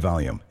 alcohol by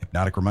volume.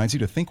 Hypnotic reminds you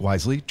to think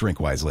wisely, drink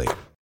wisely.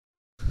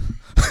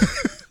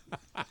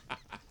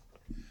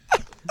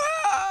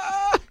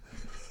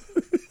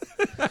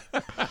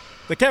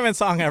 The Kevin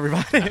song,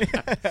 everybody.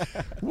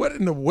 What is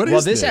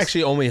Well, this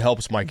actually only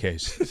helps my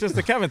case. It's just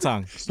the Kevin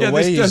song. It's the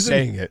way he's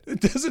saying it. It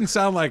doesn't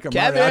sound like a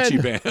Kevin.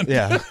 mariachi band.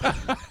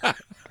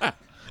 Yeah.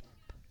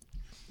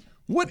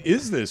 What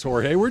is this,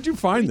 Jorge? Where'd you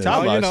find this?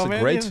 It's a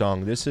great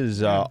song. This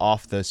is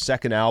off the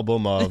second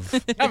album of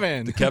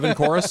Kevin. The Kevin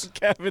chorus?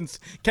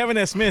 Kevin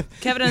S. Smith.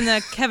 Kevin and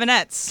the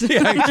Kevinettes.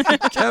 Yeah,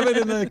 Kevin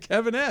and the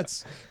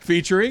Kevinettes.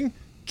 Featuring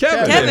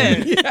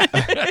Kevin.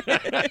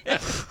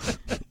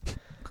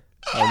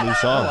 A new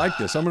song. I like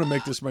this. I'm going to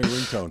make this my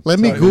ringtone. Let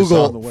me So I just saw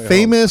it on the Google way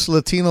famous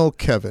Latino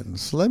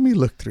Kevins. Let me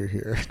look through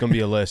here. It's going to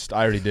be a list.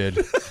 I already did.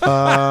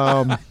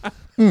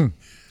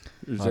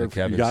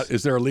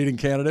 Is there a leading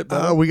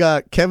candidate? We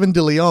got Kevin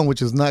De Leon,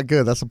 which is not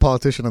good. That's a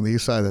politician on the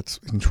east side that's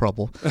in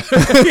trouble.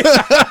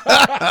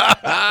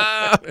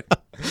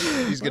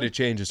 He's going to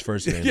change his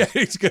first name. Yeah,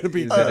 he's going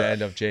to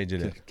end up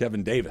changing it.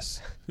 Kevin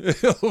Davis.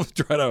 He'll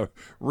try to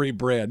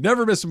rebrand.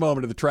 Never miss a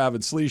moment of the Trav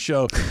and Slee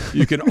Show.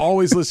 You can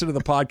always listen to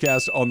the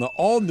podcast on the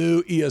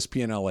all-new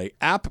ESPN LA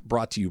app,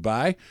 brought to you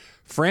by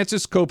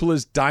Francis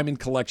Coppola's Diamond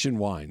Collection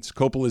Wines.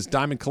 Coppola's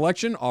Diamond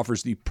Collection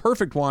offers the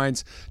perfect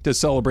wines to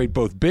celebrate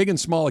both big and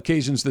small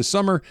occasions this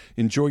summer.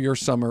 Enjoy your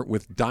summer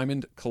with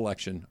Diamond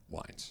Collection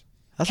Wines.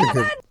 That's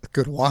a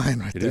good wine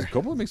right there. It is.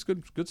 Coppola makes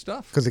good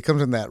stuff. Because it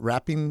comes in that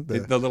wrapping. The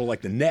little,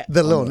 like the net.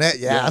 The little net,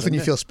 yeah. That's when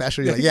you feel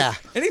special. You're like, yeah.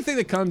 Anything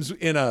that comes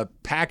in a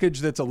package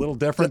that's a little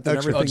different than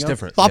everything else.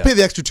 Different. So I'll pay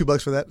the extra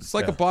 $2 for that. It's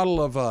like a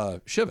bottle of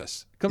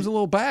Chivas. It comes in a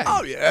little bag.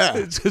 Oh, yeah.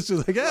 It's just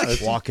like,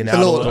 it's walking out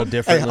a little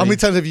differently. Hey, how many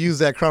times have you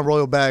used that Crown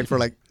Royal bag for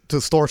to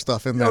store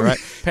stuff in there, right?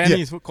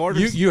 Pennies,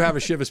 quarters. You have a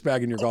Chivas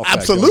bag in your golf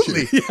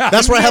Absolutely. bag. Absolutely.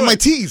 That's where I have my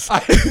teas. I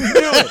knew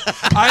it.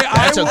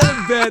 I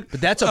would bet. But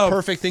that's a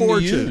perfect thing to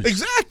use.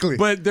 Exactly.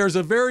 But there's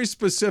a very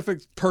specific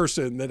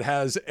person that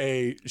has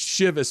a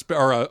Chivas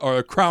or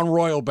a Crown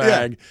Royal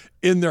bag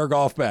in their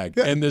golf bag,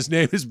 and this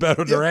name is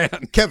Beto Duran.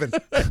 Kevin.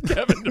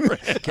 Kevin Duran.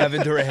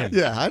 Kevin Duran.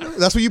 Yeah, I know.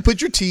 That's where you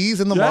put your teas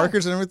and the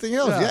markers and everything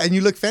else. Yeah, and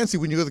you look fancy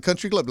when you go to the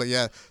country club. Like,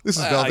 this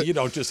is velvet. You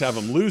don't just have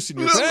them loose in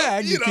your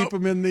bag. You keep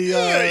them in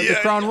the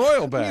Crown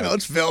Royal bag.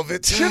 It's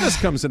velvet.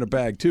 Chivas comes in a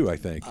bag too, I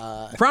think.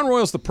 Crown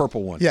Royal's the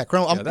purple one. Yeah,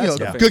 Crown.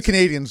 Good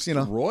Canadians.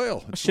 Royal.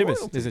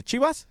 Chivas. Is it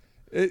Chivas?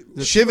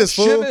 Chivas,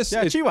 fool.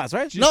 Yeah, Chivas,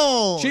 right?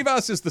 No.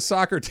 Chivas is the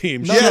soccer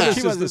team. No,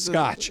 Chivas is the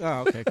Scotch.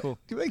 Oh, okay, cool.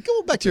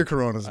 Go back to your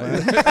Coronas,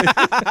 man.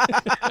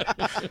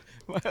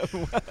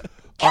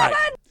 All right.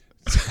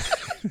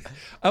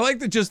 I like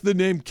that just the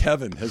name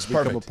Kevin has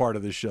become a part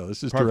of this show.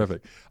 This is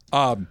terrific.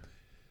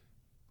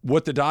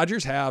 What the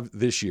Dodgers have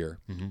this year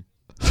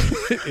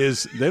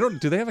is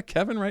do they have a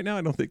Kevin right now?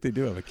 I don't think they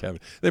do have a Kevin.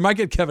 They might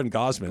get Kevin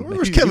Gausman.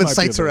 Where's Kevin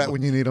Seitzer at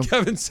when you need him?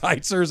 Kevin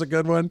Seitzer is a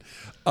good one.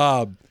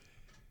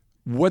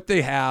 What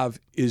they have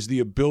is the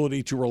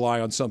ability to rely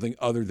on something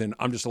other than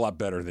I'm just a lot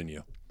better than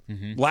you.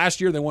 Mm-hmm.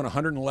 Last year they won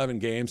 111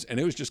 games, and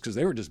it was just because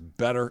they were just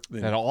better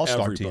than an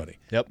all-star everybody.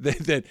 Team. Yep.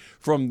 That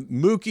from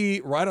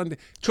Mookie right on.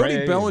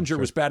 Cody Bellinger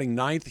was batting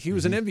ninth. He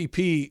was an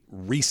MVP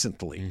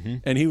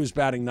recently, and he was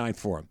batting ninth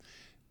for him.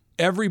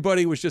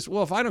 Everybody was just,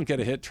 well, if I don't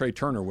get a hit, Trey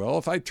Turner will.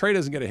 If Trey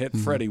doesn't get a hit,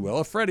 Freddie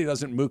will. If Freddie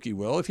doesn't, Mookie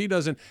will. If he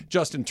doesn't,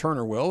 Justin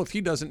Turner will. If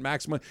he doesn't,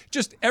 Max Muncy.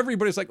 Just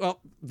everybody's like,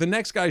 well, the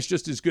next guy's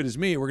just as good as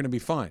me. We're going to be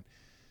fine.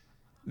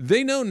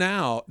 They know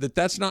now that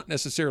that's not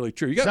necessarily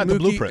true. You got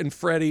Mookie and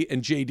Freddie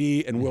and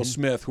JD and Will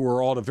Smith, who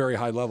are all at a very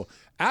high level.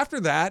 After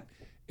that,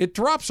 it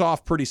drops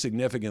off pretty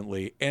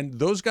significantly, and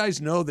those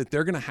guys know that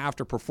they're going to have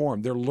to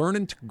perform. They're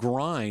learning to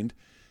grind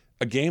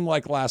a game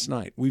like last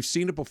night. We've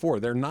seen it before.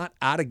 They're not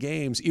out of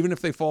games. Even if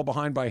they fall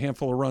behind by a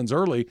handful of runs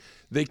early,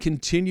 they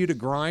continue to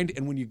grind,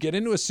 and when you get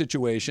into a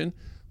situation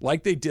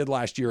like they did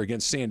last year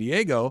against San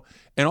Diego,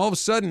 and all of a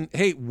sudden,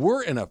 hey,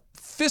 we're in a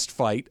fist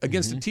fight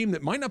against a team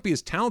that might not be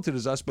as talented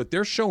as us, but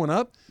they're showing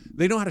up.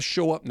 They know how to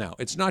show up now.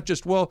 It's not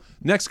just, well,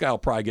 next guy will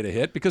probably get a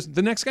hit, because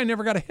the next guy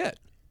never got a hit.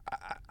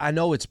 I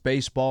know it's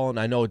baseball, and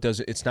I know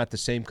it's not the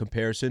same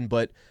comparison,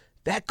 but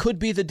that could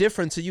be the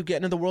difference that you get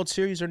into the World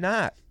Series or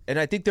not. And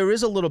I think there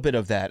is a little bit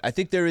of that. I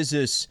think there is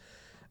this.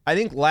 I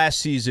think last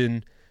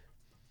season,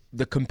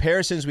 the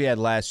comparisons we had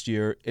last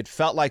year, it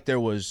felt like there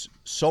was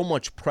so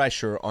much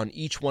pressure on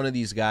each one of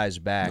these guys'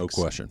 backs. No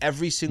question.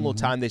 Every single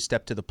time they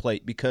step to the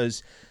plate,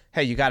 because,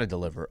 hey, you got to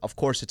deliver. Of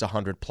course, it's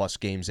 100-plus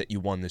games that you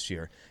won this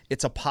year.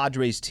 It's a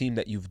Padres team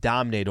that you've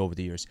dominated over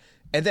the years.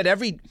 And then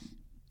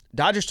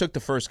Dodgers took the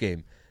first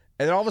game.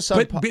 And then all of a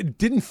sudden, but it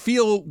didn't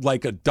feel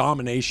like a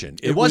domination.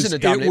 It wasn't a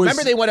domination.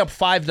 Remember, they went up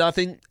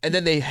 5-0, and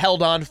then they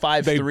held on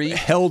 5-3. They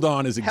held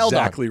on is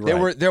exactly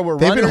right. There were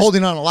They've runners. been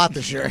holding on a lot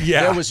this year.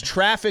 Yeah. There was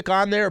traffic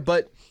on there,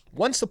 but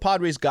once the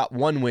Padres got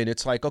one win,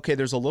 it's like, okay,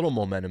 there's a little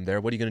momentum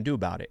there. What are you going to do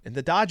about it? And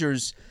the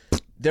Dodgers,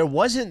 there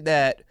wasn't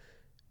that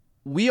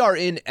we are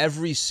in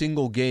every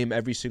single game,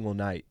 every single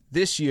night.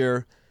 This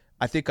year,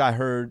 I think I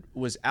heard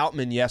was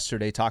Outman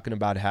yesterday talking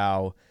about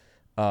how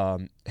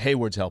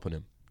Hayward's helping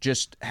him.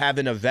 Just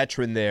having a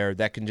veteran there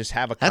that can just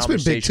have a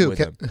conversation with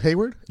him. That's been big too,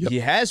 Hayward? Yep. He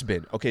has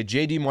been. Okay,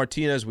 J.D.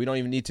 Martinez, we don't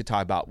even need to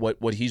talk about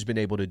what he's been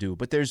able to do.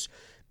 But there's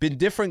been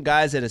different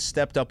guys that have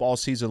stepped up all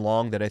season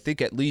long that I think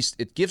at least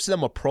it gives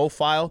them a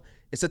profile.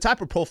 It's the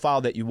type of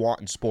profile that you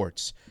want in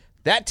sports.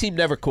 That team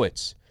never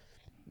quits.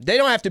 They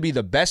don't have to be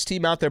the best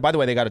team out there. By the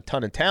way, they got a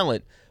ton of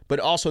talent, but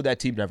also that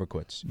team never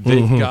quits.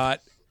 They've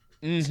got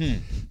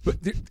But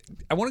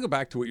I want to go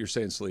back to what you're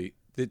saying, Slee.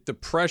 That the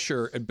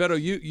pressure, and Beto,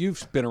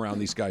 you've been around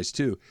these guys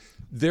too.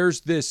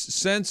 There's this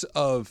sense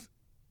of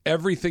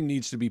everything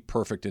needs to be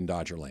perfect in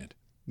Dodgerland.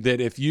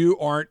 That if you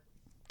aren't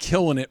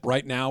killing it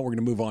right now, we're going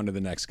to move on to the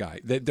next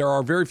guy. There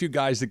are very few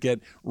guys that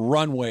get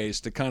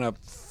runways to kind of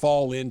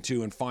fall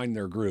into and find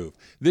their groove.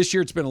 This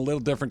year it's been a little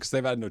different because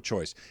they've had no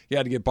choice. You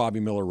had to give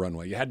Bobby Miller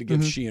runway. You had to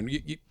give Sheehan.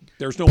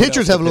 There's no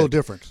pitchers have a little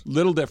difference.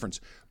 Little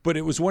difference. But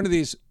it was one of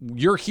these,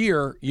 you're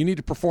here, you need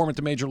to perform at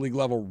the major league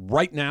level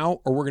right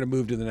now or we're going to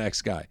move to the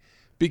next guy.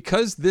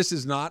 Because this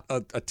is not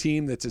a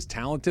team that's as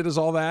talented as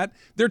all that.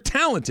 They're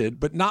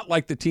talented, but not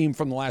like the team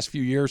from the last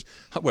few years.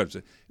 What was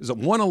it? Is it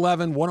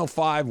 111,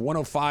 105,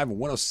 105,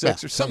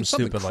 106 or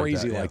something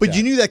crazy like that? But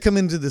you knew that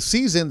coming into the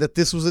season that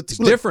this was a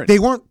team. Different. They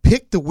weren't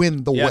picked to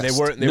win the West.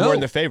 They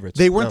weren't the favorites.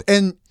 They weren't,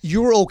 and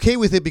you were okay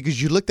with it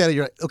because you looked at it.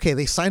 You're like, okay,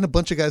 they signed a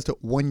bunch of guys to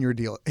 1-year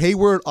deal.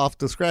 Hayward off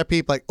the scrap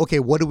heap. Like, okay,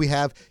 what do we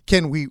have?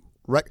 Can we?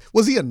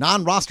 Was he a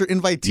non-roster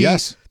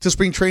invitee to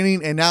spring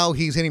training, and now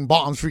he's hitting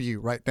bombs for you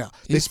right now?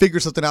 Let's figure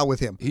something out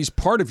with him. He's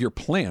part of your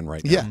plan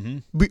right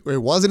now. Yeah.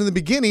 It wasn't in the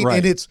beginning,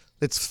 and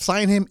let's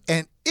sign him,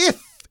 and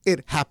if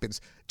it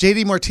happens,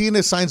 JD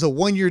Martinez signs a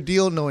 1-year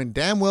deal knowing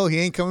damn well he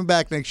ain't coming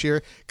back next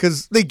year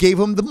because they gave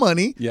him the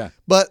money. Yeah.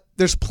 But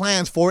there's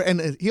plans for it,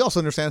 and he also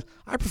understands,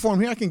 I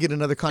perform here, I can get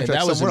another contract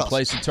somewhere else. And that was in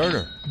place of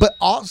Turner. But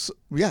also,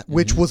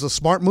 which was a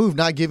smart move,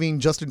 not giving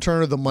Justin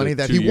Turner the money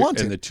that he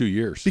wanted. In the 2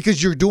 years.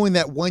 Because you're doing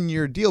that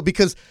 1-year deal.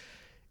 Because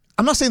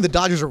I'm not saying the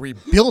Dodgers are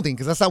rebuilding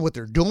because that's not what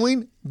they're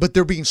doing, but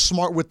they're being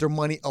smart with their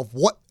money of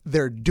what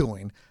they're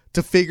doing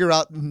to figure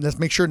out, let's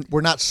make sure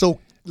we're not so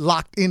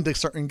locked into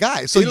certain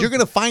guys. So you're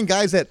going to find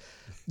guys that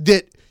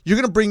you're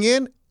going to bring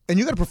in, and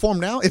you got to perform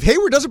now. If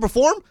Hayward doesn't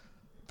perform,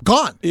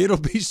 gone. It'll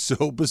be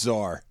so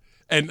bizarre.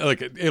 And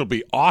it'll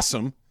be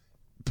awesome,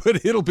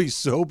 but it'll be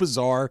so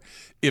bizarre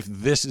if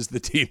this is the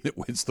team that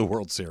wins the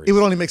World Series. It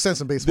would only make sense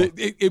in baseball.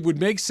 It would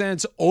make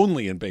sense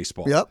only in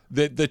baseball. Yep.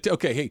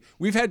 Okay, hey,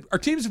 our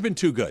teams have been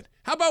too good.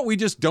 How about we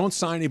just don't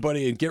sign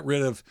anybody and get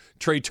rid of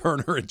Trey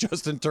Turner and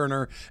Justin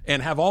Turner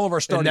and have all of our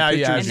starting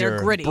pitchers and they're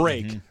gritty.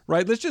 break,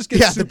 right? Let's just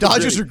get the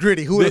Dodgers are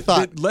gritty. Who would have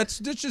thought? Let's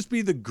just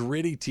be the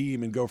gritty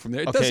team and go from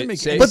there. It doesn't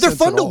make any But they're sense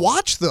fun at to all.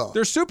 watch, though.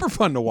 They're super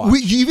fun to watch.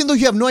 Even though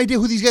you have no idea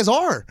who these guys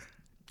are.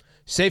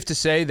 Safe to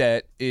say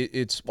that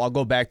I'll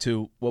go back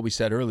to what we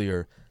said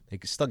earlier. They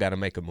still got to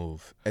make a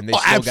move, and they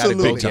still got to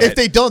go get it. If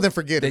they don't, then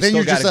forget it. Then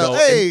you're just go.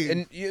 Hey.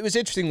 And it was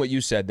interesting what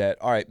you said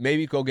that, all right,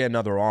 maybe go get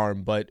another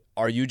arm, but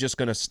are you just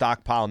going to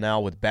stockpile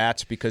now with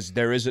bats because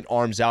there isn't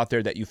arms out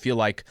there that you feel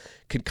like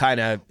could kind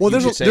of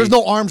there's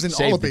no arms in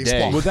all of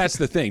baseball. Well, that's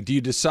the thing. Do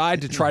you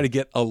decide to try to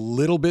get a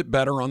little bit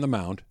better on the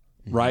mound?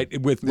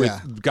 Right,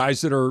 with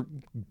guys that are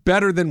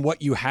better than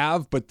what you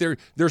have, but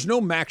there's no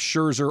Max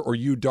Scherzer or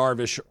Yu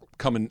Darvish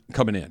coming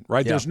in,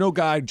 right? There's no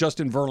guy,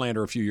 Justin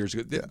Verlander a few years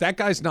ago. That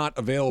guy's not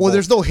available. Well,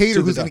 there's no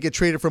hater who's going to get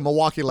traded from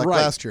Milwaukee like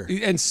last year.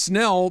 And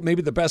Snell,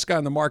 maybe the best guy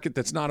on the market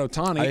that's not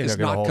Ohtani, is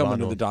not coming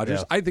to the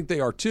Dodgers. I think they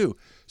are too.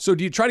 So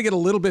do you try to get a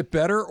little bit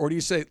better, or do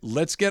you say,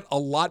 let's get a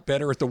lot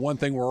better at the one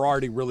thing we're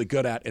already really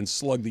good at and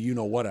slug the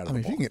you-know-what out of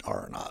the ball? If you can get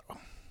Arenado.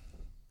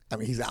 I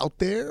mean, he's out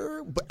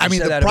there. But I mean,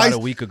 the that price about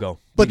a week ago.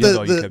 But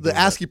the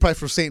asking price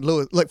for St.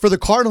 Louis, like for the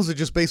Cardinals, to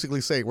just basically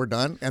say we're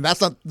done, and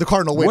that's not the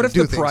Cardinal way to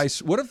do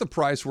things. What if the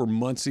price were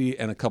Muncy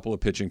and a couple of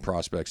pitching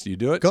prospects? Do you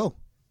do it? Go.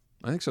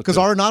 I think so. Because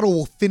Arenado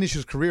will finish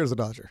his career as a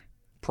Dodger.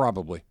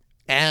 Probably.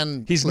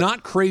 And he's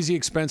not crazy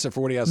expensive for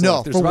what he has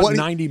left. There's about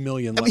 $90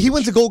 million left. I mean, he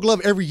wins a Gold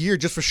Glove every year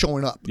just for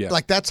showing up. Yeah.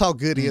 Like that's how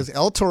good he is.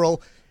 El Toro.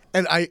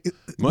 And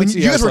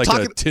Muncy has like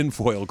a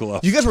tinfoil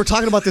glove. You guys were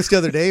talking about this the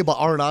other day about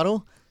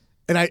Arenado,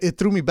 and it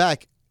threw me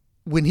back.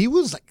 When he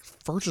was like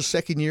first or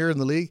second year in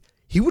the league,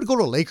 he would go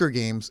to Laker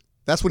games.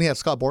 That's when he had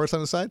Scott Boras on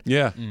his side.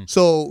 Yeah.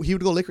 So he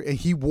would go to Laker, and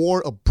he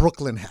wore a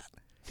Brooklyn hat.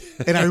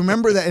 And I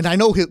remember that, and I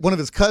know one of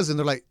his cousins,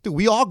 they're like, dude,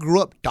 we all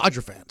grew up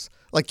Dodger fans.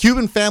 Like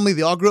Cuban family,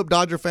 they all grew up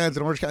Dodger fans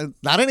in Orange County.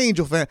 Not an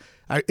Angel fan.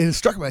 And it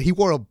struck me, he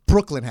wore a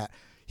Brooklyn hat.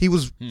 He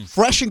was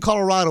fresh in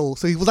Colorado,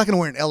 so he was not going to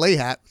wear an LA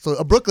hat. So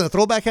a Brooklyn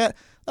throwback hat,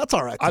 that's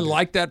all right. I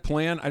like that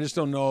plan. I just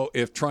don't know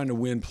if trying to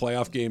win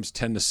playoff games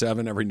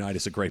 10-7 every night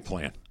is a great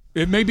plan.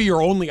 It may be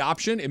your only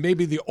option. It may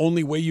be the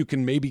only way you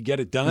can maybe get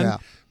it done. Yeah.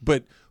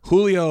 But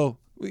Julio,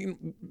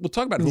 we'll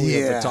talk about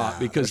Julio at the top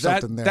because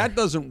that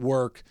doesn't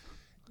work.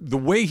 The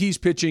way he's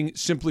pitching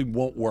simply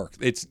won't work.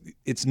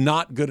 It's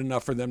not good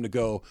enough for them to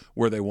go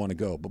where they want to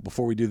go. But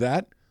before we do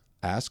that,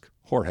 ask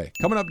Jorge.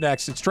 Coming up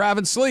next, it's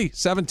Travis Slee,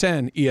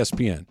 710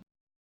 ESPN.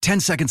 10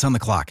 seconds on the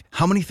clock.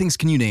 How many things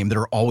can you name that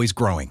are always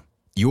growing?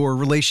 Your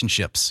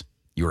relationships,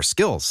 your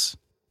skills,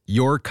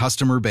 your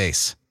customer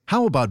base.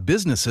 How about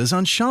businesses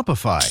on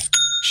Shopify?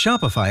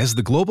 Shopify is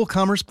the global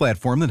commerce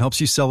platform that helps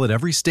you sell at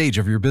every stage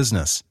of your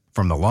business.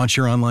 From the launch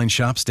your online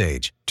shop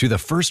stage, to the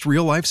first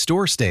real-life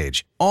store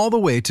stage, all the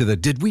way to the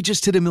did we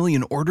just hit 1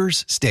 million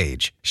orders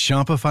stage.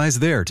 Shopify's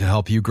there to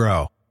help you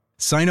grow.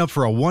 Sign up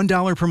for a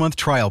 $1 per month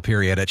trial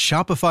period at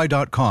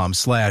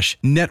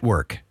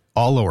shopify.com/network,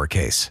 all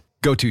lowercase.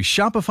 Go to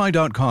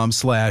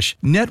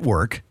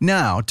shopify.com/network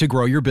now to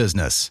grow your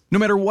business, no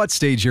matter what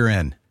stage you're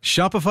in.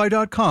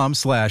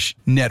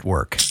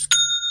 Shopify.com/network.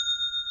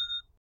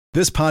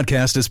 This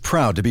podcast is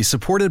proud to be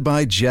supported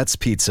by Jets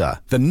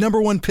Pizza, the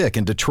 #1 pick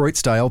in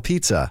Detroit-style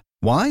pizza.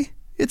 Why?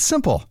 It's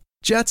simple.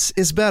 Jets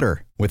is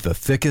better. With the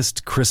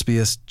thickest,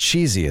 crispiest,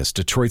 cheesiest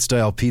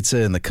Detroit-style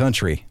pizza in the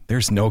country,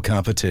 there's no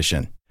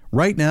competition.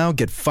 Right now,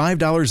 get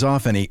 $5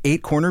 off any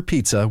 8-corner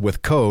pizza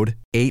with code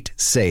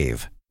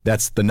 8SAVE.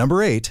 That's the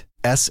number 8,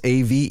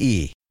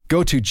 SAVE.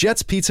 Go to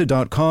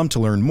jetspizza.com to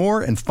learn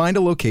more and find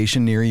a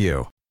location near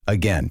you.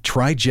 Again,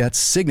 try Jet's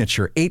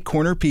signature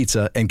 8-corner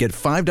pizza and get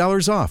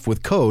 $5 off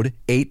with code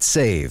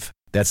 8SAVE.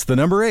 That's the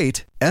number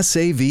 8,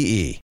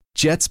 SAVE.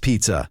 Jet's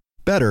Pizza.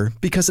 Better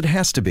because it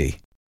has to be.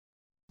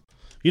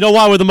 You know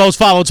why we're the most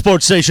followed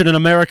sports station in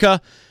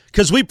America?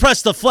 Because we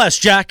press the flesh,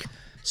 Jack.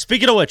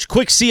 Speaking of which,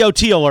 quick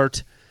COT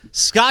alert.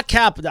 Scott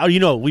Cap,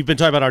 we've been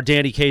talking about our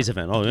Danny Kaye's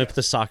event. Oh, we put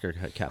the soccer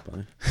cap on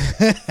it.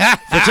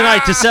 For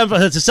tonight, to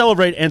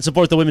celebrate and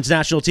support the women's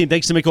national team,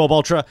 thanks to Michelob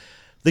Ultra.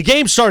 The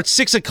game starts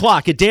 6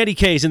 o'clock at Danny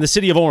Kaye's in the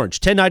city of Orange,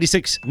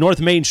 1096 North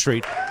Main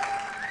Street.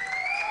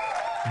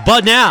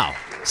 But now,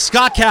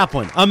 Scott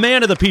Kaplan, a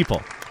man of the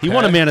people. He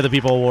won a Man of the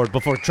People award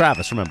before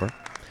Travis, remember?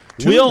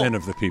 We'll men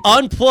of the people.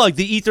 Unplug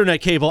the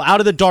Ethernet cable out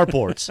of the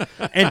dartboards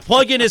and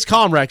plug in his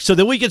Comrex so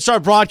that we can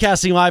start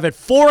broadcasting live at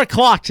 4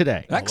 o'clock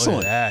today. Excellent.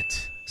 Look at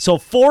that. So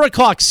 4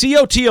 o'clock,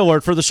 COT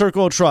alert for the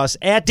Circle of Trust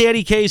at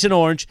Danny Kaye's in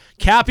Orange.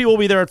 Cappy will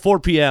be there at 4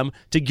 p.m.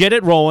 to get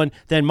it rolling.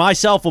 Then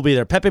myself will be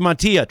there. Pepe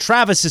Montilla.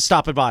 Travis is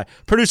stopping by.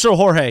 Producer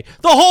Jorge.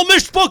 The whole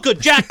Mishpuka,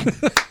 Jack.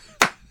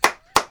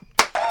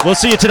 We'll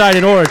see you tonight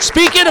in Orange.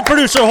 Speaking of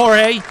Producer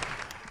Jorge,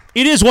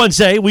 it is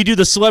Wednesday. We do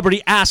the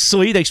Celebrity Ask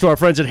Slee, thanks to our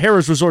friends at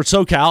Harrah's Resort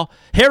SoCal.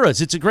 Harrah's,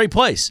 it's a great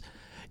place.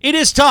 It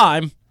is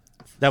time.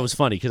 That was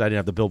funny because I didn't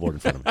have the billboard in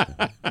front of me.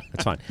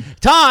 That's fine.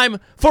 Time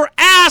for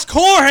Ask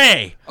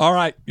Jorge. All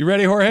right. You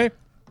ready, Jorge?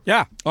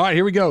 Yeah. All right,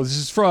 here we go. This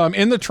is from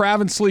In the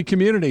Travis Slee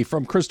community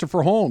from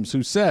Christopher Holmes,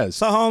 who says...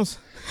 So, Holmes.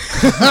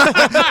 Yo,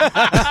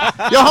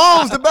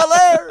 Holmes, the Bel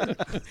Air.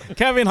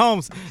 Kevin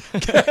Holmes.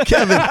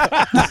 Kevin.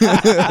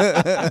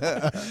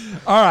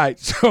 All right,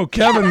 so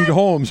Kevin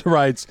Holmes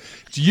writes,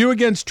 it's you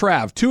against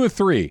Trav, 2 of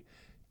 3.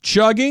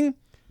 Chugging,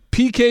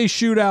 PK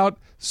shootout,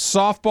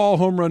 softball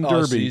home run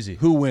derby. It's easy.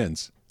 Who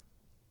wins?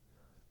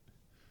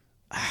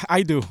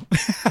 I do.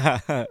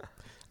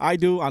 I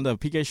do on the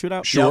PK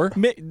shootout. Sure.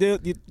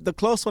 The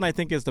close one, I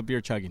think, is the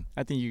beer chugging.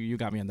 I think you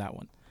got me on that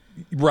one.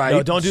 Right.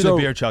 No, don't do the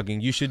beer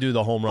chugging. You should do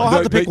the home run. I'll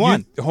have to pick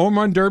one. Home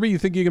run derby, you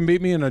think you can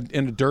beat me in a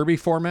derby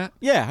format?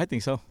 Yeah, I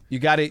think so. You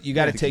got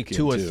to take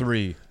 2 or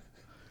 3.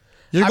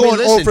 You're going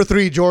 0 for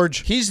 3,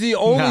 George. He's the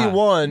only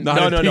one. No.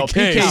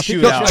 PK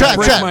shootout.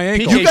 Trap.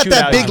 You got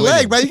that big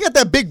leg, right? You got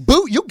that big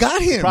boot. You got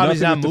him. Probably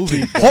not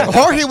moving.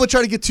 Jorge will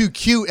try to get too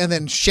cute and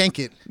then shank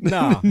it.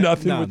 No.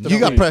 Nothing with the You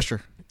got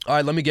pressure. All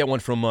right, let me get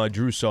one from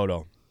Drew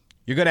Soto.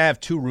 You're going to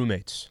have 2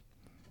 roommates.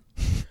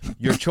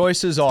 Your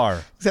choices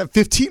are... He's at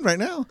 15 right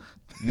now.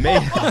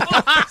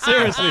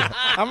 Seriously.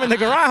 I'm in the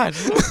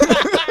garage.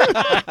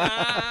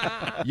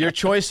 Your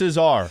choices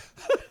are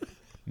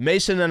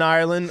Mason and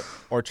Ireland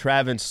or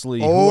Travis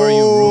Slee. Who are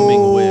you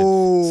rooming with?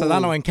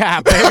 Sedano and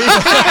Cap, baby.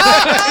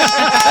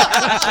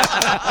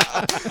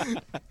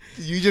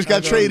 You just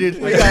got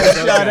traded. We got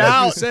shut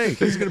out.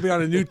 He's going to be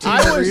on a new team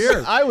every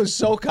year. I was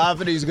so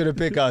confident he's going to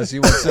pick us. He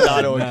went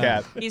Sedano and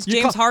Cap. He's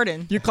James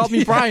Harden. You called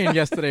me Brian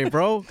yesterday,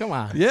 bro. Come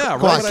on. Yeah,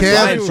 right.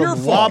 It's your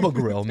From fault. Wabba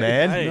Grill,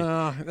 man. Hey.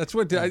 That's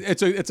what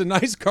it's a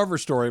nice cover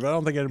story, but I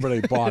don't think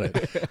anybody bought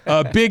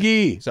it. Big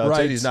E, So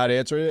right? he's not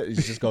answering it.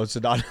 He's just going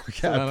Sedano and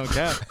Cap. Sedano and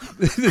Cap.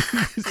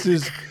 This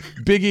is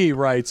Big E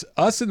writes,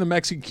 us in the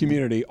Mexican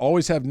community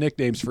always have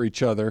nicknames for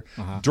each other.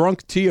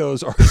 Drunk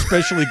Tios are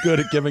especially good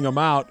at giving them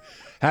out.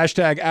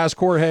 Hashtag Ask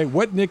Jorge,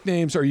 what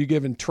nicknames are you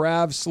giving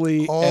Trav,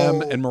 Slee,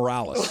 M, and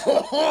Morales?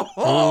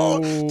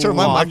 Turn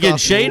my mic I'm getting off.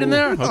 shade in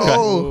there? Okay.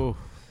 Oh.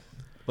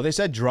 Well, they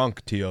said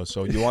drunk, Tio,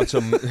 so you want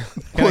some,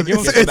 Can I give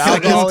him some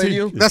alcohol in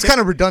you? That's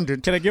kind of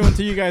redundant. Can I give them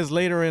to you guys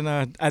later in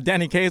at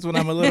Danny Kaye's when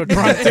I'm a little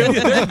drunk too?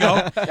 There you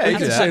go. You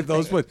can save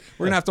those, but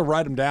we're going to have to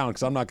write them down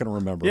because I'm not going to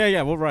remember.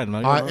 Yeah, we'll write them.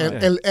 El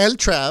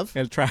Trav.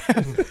 El Trav.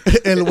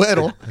 El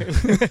Güero.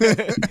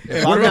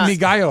 What about Mi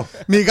Gallo?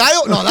 Mi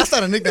Gallo? No, that's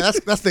not a nickname.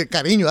 That's the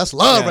cariño. That's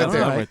love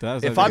right there.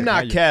 If I'm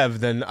not Kev,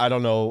 then I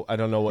don't know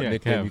what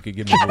nickname Kev. you could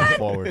give me moving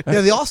forward.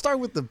 Yeah, they all start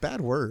with the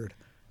bad word.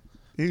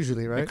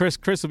 Usually, right?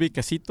 Chris will be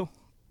Quesito.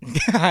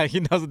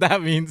 He knows what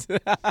that means.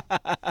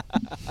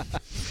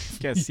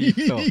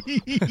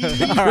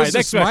 Quesito. All right,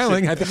 next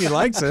smiling. question. I think he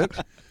likes it.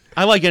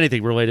 I like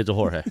anything related to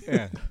Jorge.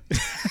 Yeah.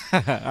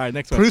 All right,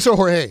 next one. Producer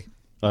Jorge.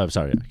 I'm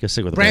sorry. I guess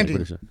stick with the Brandon.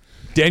 producer.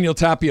 Daniel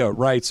Tapia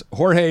writes,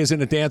 Jorge is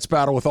in a dance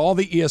battle with all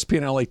the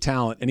ESPN LA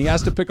talent, and he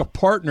has to pick a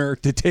partner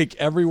to take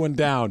everyone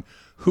down.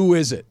 Who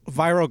is it?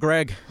 Viral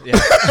Greg. Yeah.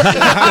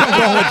 I'm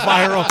going with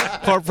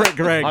viral corporate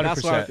Greg. 100%.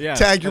 That's why, yeah.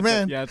 Tag your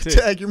man. Yeah, that's it.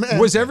 Tag your man.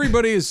 Was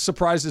everybody as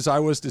surprised as I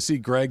was to see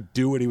Greg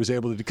do what he was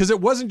able to do? Because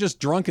it wasn't just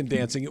drunken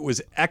dancing; it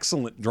was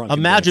excellent drunken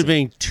Imagine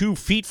dancing. being 2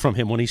 feet from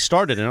him when he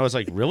started, and I was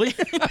like, really?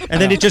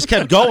 And then it just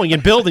kept going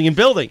and building and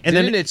building. And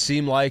Didn't then it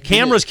seem like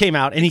cameras came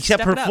out, and he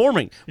kept Step it up.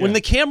 performing. When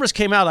the cameras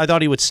came out, I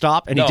thought he would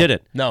stop, and he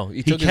didn't. No,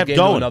 he took his kept game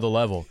going. to another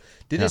level.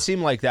 Didn't it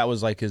seem like that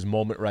was like his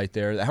moment right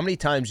there? How many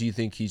times do you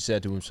think he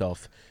said to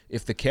himself,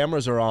 if the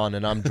cameras are on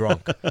and I'm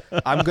drunk,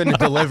 I'm going to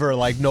deliver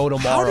like no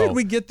tomorrow? How did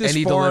we get this and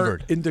he far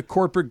delivered. into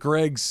corporate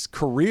Greg's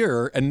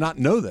career and not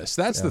know this?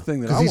 That's the thing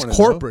that I Because want he's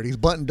to corporate. He's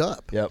buttoned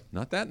up. Yep.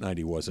 Not that night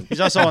he wasn't.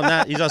 He's also on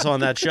that. He's also on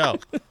that show.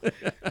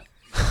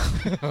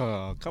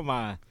 Oh, come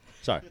on.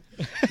 Sorry.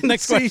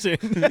 Next question.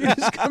 You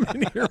just come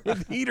in here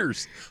with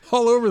heaters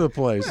all over the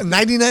place.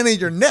 99 in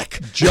your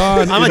neck.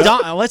 John, I'm a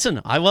Don.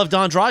 Listen, I love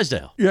Don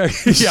Drysdale. yeah,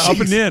 up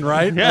and in,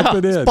 right? Yeah. Up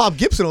and in. Bob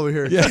Gibson over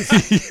here. Yeah,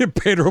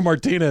 Pedro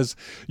Martinez.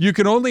 You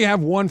can only have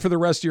one for the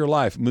rest of your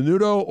life: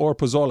 menudo or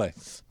pozole.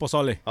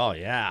 Pozole. Oh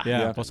yeah.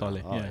 Yeah,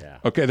 pozole. Oh yeah. yeah.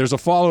 Okay, there's a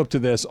follow-up to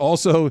this.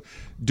 Also,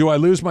 do I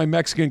lose my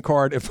Mexican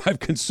card if I've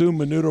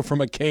consumed menudo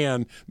from a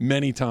can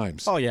many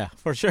times? Oh, yeah,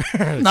 for sure.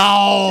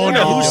 No.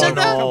 Who said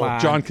that? Come on.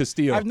 John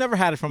Castillo. I've never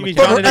had it from You a mean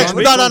can. John Next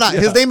week? No.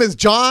 His name is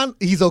John.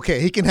 He's okay.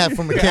 He can have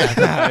from a can.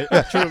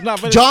 True. No,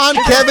 but John,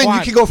 his Kevin, name's you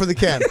Juan. can go for the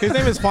can. His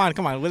name is Juan.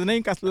 Come on. With the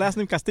name, last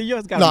name Castillo,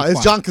 it's got to No, be it's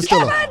Juan. John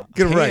Castillo.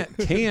 Get it right.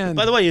 Can.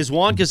 By the way, is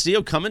Juan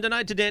Castillo coming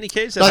tonight to Danny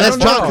K's? No, I that's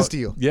don't John know.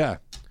 Castillo. Yeah.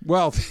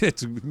 Well,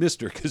 it's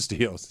Mr.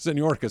 Castillo,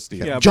 Senor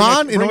Castillo. Yeah,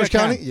 John bring in a Orange can.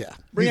 County? Yeah.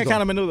 Bring He's a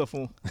can of menudo,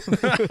 fool.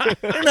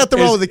 Ain't nothing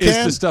wrong with the Is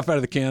can. the stuff out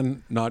of the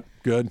can not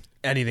good?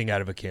 Anything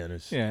out of a can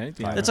is. Yeah.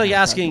 It's like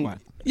asking. Come on.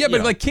 Yeah,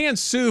 but like canned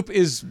soup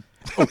is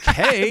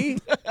okay,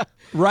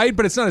 right?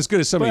 But it's not as good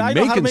as But somebody I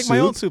know making how to make soup. my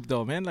own soup,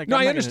 though, man. Like, No,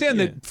 I'm I not understand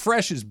gonna, that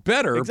fresh is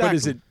better, but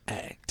is it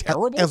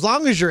terrible? As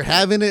long as you're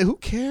having it, who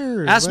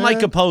cares? Ask man? Mike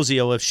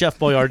Capozio if Chef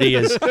Boyardee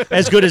is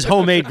as good as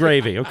homemade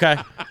gravy. Okay.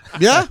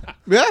 Yeah.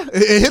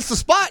 It hits the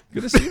spot.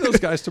 Good to see those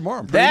guys tomorrow.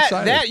 I'm pretty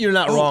excited. That you're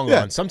not wrong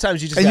yeah. on.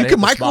 Sometimes you just And you gotta can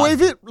hit the spot.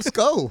 microwave it. Let's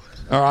go.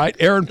 All right,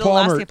 Aaron It'll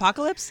last Palmer the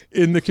apocalypse?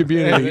 in the Yeah, there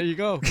community. you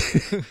go.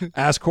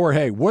 Ask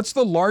Jorge, what's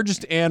the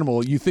largest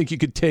animal you think you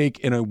could take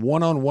in a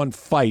one-on-one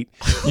fight?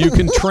 You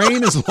can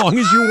train as long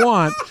as you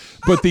want,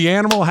 but the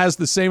animal has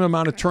the same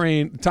amount of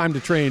time to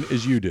train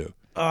as you do.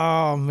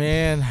 Oh,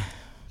 man.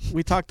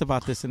 We talked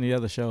about this in the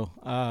other show.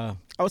 I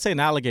would say an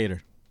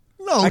alligator.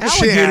 No, Alligators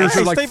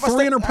shit. are like I'll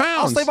 300 I'll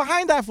pounds. stay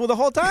behind that for the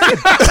whole time. You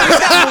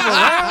can't move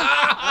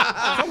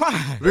around. Come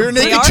on. We're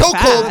They naked are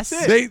chokehold.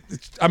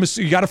 fast. I'm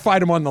assuming you got to fight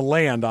them on the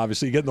land.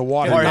 Obviously, you get in the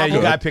water. Or you're hey, you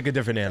good. got to pick a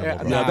different animal,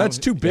 bro. No, that's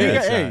too big.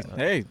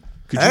 Hey,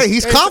 Hey,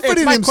 he's confident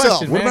in my himself.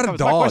 question, What man. about a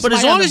It's my dog? question. But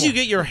as My long as animal.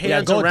 you get your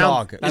hands go around,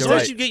 dog. as You're long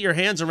as right. you get your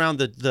hands around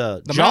the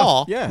The jaw,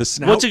 mouth, yeah. The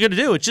snout. what's it going to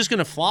do? It's just going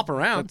to flop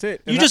around. That's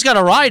it. You And just got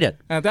to ride it.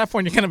 And at that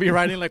point, you're going to be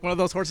riding like one of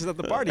those horses at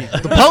the party.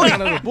 The pony.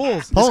 One of the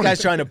bulls. This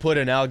guy's trying to put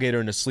an alligator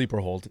in a sleeper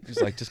hold.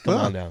 He's like, just come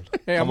on down.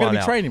 Hey, I'm Come going on to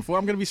be out. training for.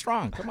 I'm going to be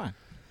strong. Come on.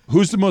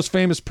 Who's the most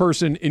famous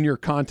person in your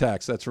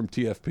contacts? That's from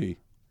TFP.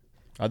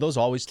 Are those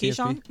always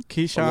Keyshawn?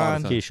 TFP? A lot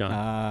of Keyshawn.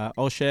 times.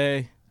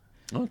 O'Shea.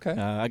 Okay.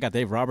 I got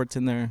Dave Roberts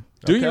in there.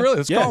 Do you really?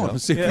 Let's Yeah. call him.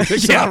 See if Yeah, he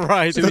picks yeah, up.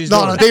 right.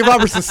 No, Dave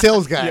Roberts, the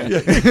sales guy.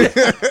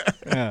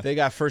 They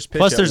got first pitch.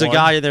 Plus, at there's a 1.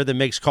 guy in there that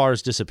makes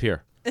cars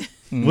disappear.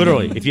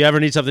 Literally, if you ever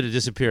need something to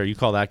disappear, you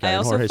call that guy I on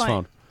also Jorge's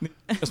find-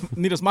 phone.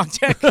 Need a smock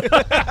check.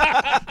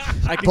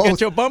 I can get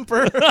your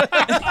bumper.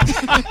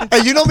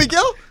 Hey, you know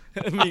Miguel?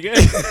 Miguel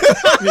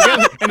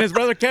and his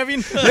brother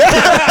Kevin.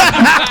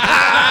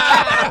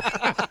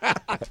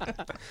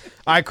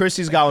 All right,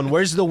 Christy's got one.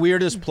 Where's the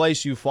weirdest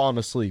place you've fallen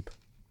asleep?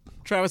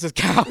 Travis's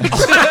couch.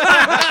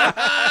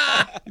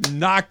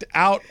 Knocked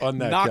out on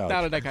that Knocked couch.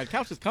 out of that couch.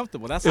 Couch is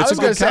comfortable. That's I was a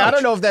going good to say, I couch.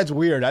 don't know if that's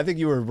weird. I think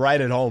you were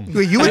right at home.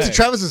 Wait, you went to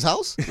Travis's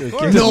house?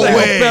 No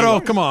way. Pero,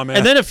 come on, man.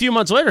 And then a few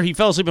months later, he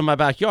fell asleep in my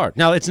backyard.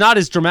 Now, it's not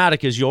as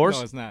dramatic as yours.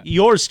 No, it's not.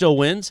 Yours still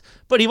wins,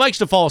 but he likes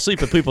to fall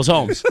asleep at people's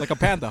homes. like a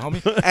panda,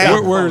 homie.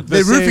 We're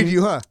They the roofied same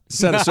you, huh?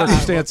 set of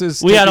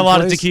circumstances. We had a taking lot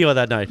of place. tequila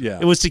that night. Yeah.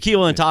 It was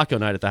tequila and taco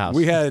night at the house.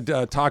 We had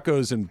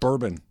tacos and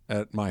bourbon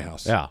at my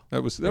house. Yeah.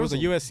 That was There was a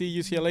USC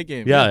UCLA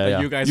game. Yeah, that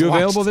yeah. You guys You watched.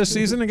 available this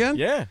season again?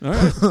 Yeah. All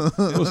right.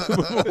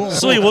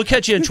 Sweet, we'll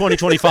catch you in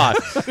 2025.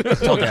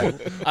 Okay.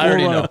 I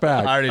already run know. it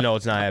back. I already know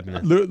it's not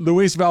happening.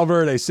 Luis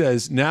Valverde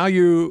says, now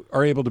you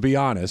are able to be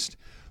honest.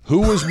 Who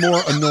was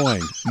more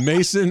annoying,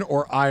 Mason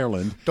or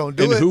Ireland? Don't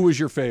do and it. who was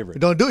your favorite?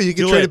 Don't do it. You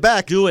can Do trade it. it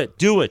back. Do it.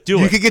 Do it. Do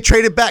You it. can get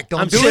traded back.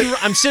 Don't do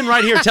it. I'm sitting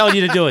right here telling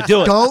you to do it.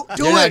 Do it. Don't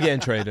do You're not it. getting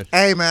traded.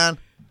 Hey, man.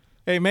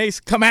 Hey, Mace,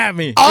 come at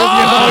me.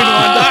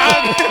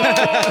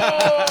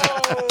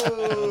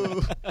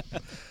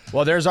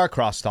 Well, there's our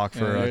crosstalk for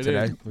there it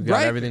today. is. We got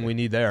Right. everything we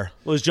need there.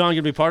 Well, is John going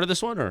to be part of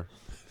this one, or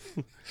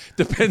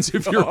Depends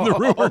if you're in the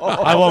room or not.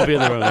 I won't be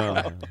in the room?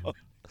 No.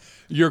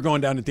 You're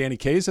going down to Danny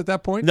K's at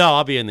that point? No,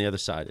 I'll be in the other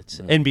side. It's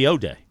NBO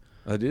day.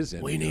 That is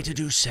it. We need to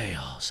do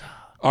sales.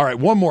 All right,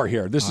 one more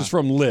here. This is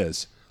from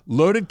Liz.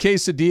 Loaded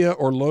quesadilla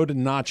or loaded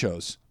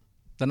nachos?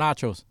 The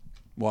nachos.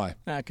 Why?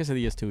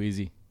 Quesadilla is too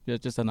easy.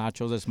 Just the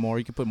nachos. There's more.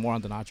 You can put more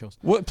on the nachos.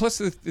 Well, plus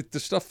the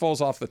stuff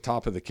falls off the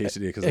top of the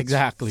quesadilla because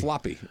Exactly. it's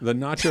floppy. The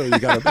nacho, you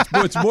got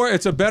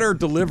it's a better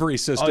delivery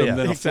system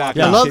than a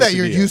floppy. I love that quesadilla.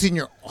 you're using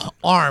your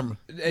arm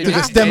to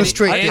just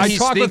demonstrate. And I he's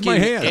talk with my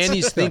thinking- hands. And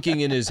he's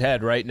thinking in his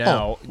head right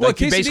now. Well, Like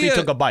he basically quesadilla,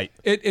 took a bite.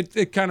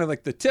 It kind of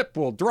like the tip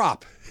will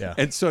drop. Yeah.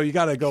 And so you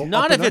got to go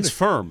Not up if and it's under.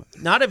 firm.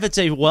 Not if it's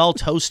a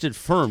well-toasted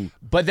firm.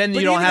 But then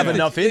you don't have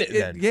enough in it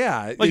then.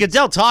 Yeah. Like a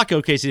Del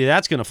Taco quesadilla,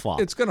 that's going to flop.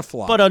 It's going to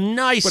flop. But a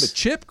nice... But a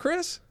chip,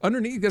 Chris?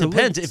 Underneath? You gotta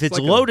Depends. look- If it's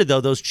like loaded,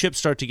 though, those chips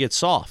start to get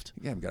soft.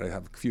 Yeah, I've got to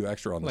have a few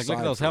extra on the Like side. look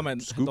at those for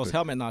helmet scooping.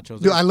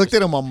 nachos. Dude, I looked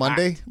at him on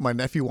Monday. My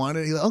nephew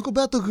wanted it. He's like, Uncle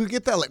Beto, could we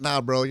get that? Like, nah,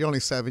 bro, you're only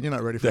 7. You're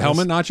not ready for The this.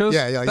 helmet nachos?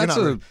 Yeah, you're That's not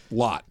a ready.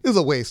 lot. It was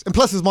a waste. And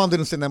plus, his mom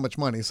didn't send that much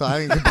money, so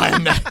I ain't buy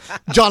him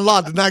that. John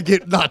Law did not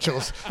get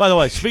nachos. By the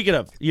way, speaking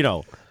of,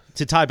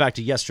 to tie back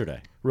to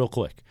yesterday, real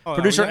quick. Oh,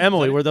 Producer yeah.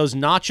 Emily, were those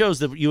nachos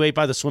that you ate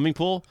by the swimming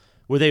pool,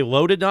 were they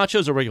loaded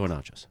nachos or regular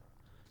nachos?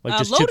 Like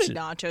just loaded chips?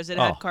 nachos. It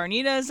had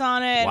carnitas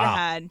on it. Wow. It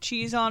had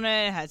cheese on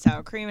it. It had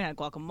sour cream. It had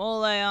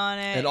guacamole on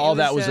it. And all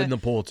that was in in the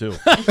pool, too.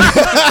 Yeah,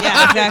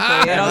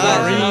 exactly. It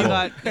all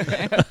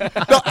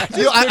got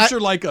Just picture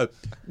like a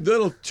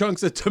little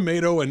chunks of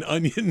tomato and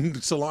onion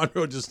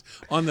cilantro just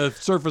on the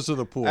surface of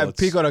the pool. I have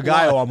pico de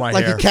gallo on my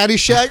Like hair. a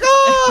Caddyshack.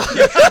 Oh!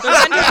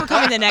 The renders were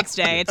coming the next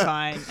day. It's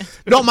fine.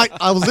 No,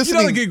 I was You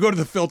listening. know, like you go to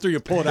the filter, you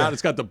pull it out,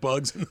 it's got the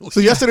bugs. So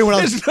yesterday when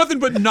I was There's nothing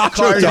but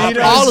nacho Carnitas.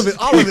 toppings.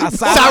 all of it,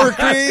 sour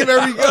cream,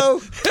 there we go.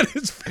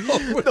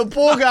 The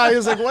pool guy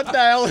is like, what the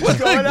hell is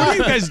going What on? are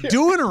you guys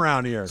doing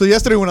around here? So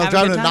yesterday when I was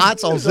Having a driving to good time.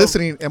 Knott's, I was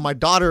listening, and my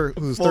daughter,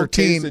 who's Full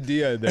 13,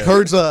 quesadilla in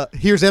there.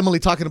 hears Emily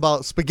talking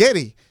about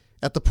spaghetti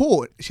at the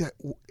pool. She's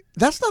like,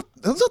 there's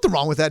nothing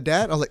wrong with that,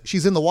 Dad. I was like,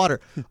 she's in the water.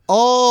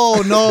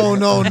 Oh, no.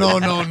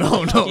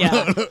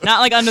 Yeah, not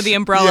like under the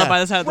umbrella Yeah. by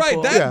the side of the Right,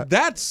 pool.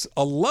 that's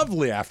a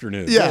lovely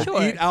afternoon. Yeah. Just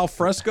Sure. eat al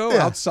fresco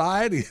Yeah.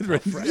 outside.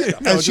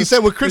 And she said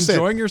what Chris said.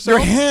 enjoying yourself.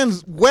 Your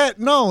hands wet.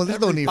 No, there's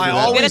no need for I that.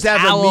 always Get a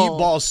have a towel.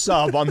 meatball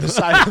sub on the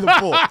side of the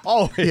pool.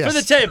 Always. Yes. For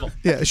the table.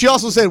 Yeah, she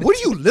also said, what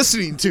are you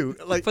listening to?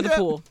 Like For the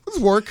pool. This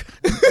work.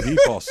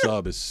 Meatball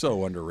sub is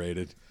so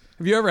underrated.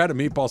 Have you ever had a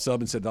meatball sub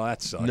and said, "No,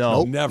 that sucks"? No.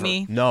 Nope. Never.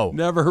 Me. No.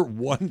 Never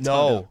one time.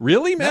 No.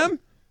 Really, ma'am?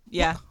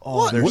 Yeah.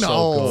 Oh, they're No.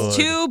 so good. It's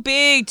too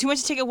big. Too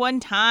much to take at one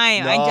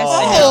time. I No. just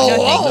Oh,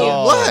 no, thank you.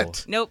 no.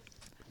 what? Nope.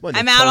 What,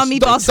 I'm they out on toast- meatball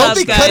Don't subs,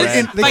 they guys. cut it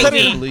in- they Fight cut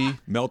it me. in- Lee,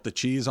 Melt the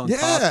cheese on Yeah.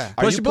 top. Are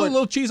Plus, you you put a put-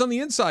 little cheese on the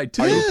inside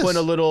too. Are you Yes. putting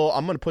a little?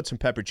 I'm going to put some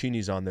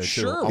pepperoncinis on there too.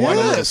 Sure, I want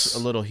yes. a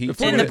little heat. If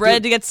to we're And the it.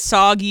 bread gets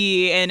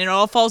soggy and it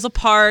all falls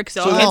apart because it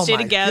all So- can't Oh stay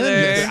my together.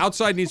 goodness. The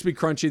outside needs to be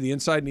crunchy. The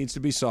inside needs to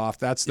be soft.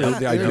 That's the Yeah,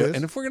 there idea. it is.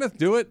 And if we're gonna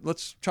do it,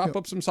 let's chop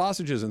up some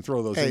sausages and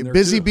throw those Hey, in there.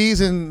 Busy too.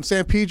 Bees in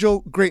San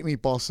Pedro, great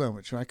meatball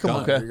sandwich. Right? Come on,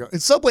 Done. there you go.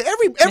 It's Subway.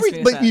 Every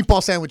me with that.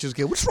 meatball sandwich is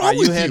good. What's All wrong right,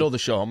 with you handle the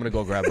show. I'm going to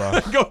go grab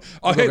a. Go.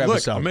 Oh, hey, grab a look,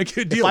 sub. I'll make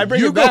you a If deal. I bring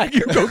you it go, back.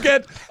 you go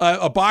get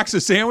a box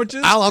of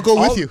sandwiches. I'll go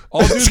with you.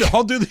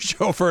 I'll do the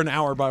show for an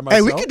hour by myself.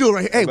 Hey, we can do it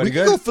right here. Hey, we Everybody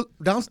can good?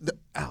 go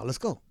down. Let's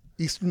go.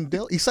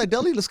 Eastside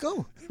Deli. Let's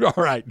go. All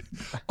right.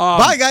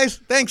 Bye, guys.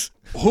 Thanks.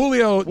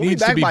 Julio be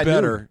needs to back be by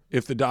better noon.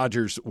 if the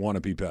Dodgers want to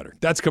be better.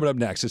 That's coming up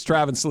next. It's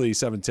Travis Lee,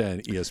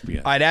 710 ESPN.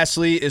 All right, Ask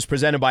Lee is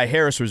presented by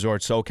Harris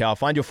Resort SoCal.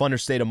 Find your funner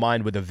state of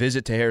mind with a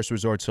visit to Harris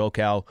Resort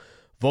SoCal.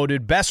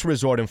 Voted best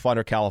resort in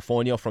funner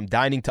California. From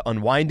dining to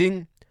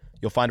unwinding,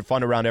 you'll find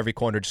fun around every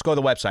corner. Just go to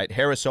the website,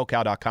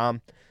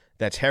 harrissocal.com.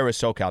 That's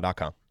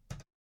harrissocal.com.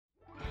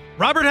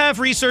 Robert Half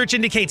research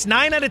indicates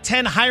 9 out of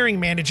 10 hiring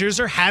managers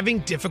are having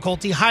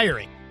difficulty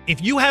hiring.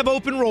 If you have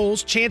open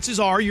roles, chances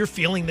are you're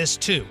feeling this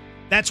too.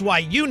 That's why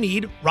you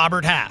need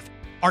Robert Half.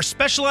 Our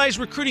specialized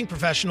recruiting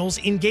professionals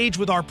engage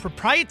with our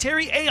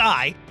proprietary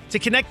AI to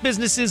connect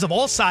businesses of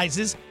all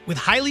sizes with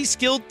highly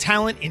skilled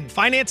talent in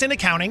finance and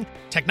accounting,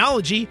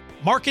 technology,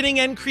 marketing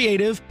and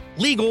creative,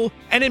 legal,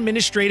 and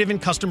administrative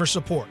and customer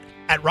support.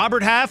 At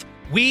Robert Half,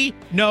 we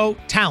know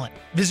talent.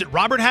 Visit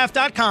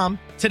roberthalf.com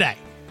today.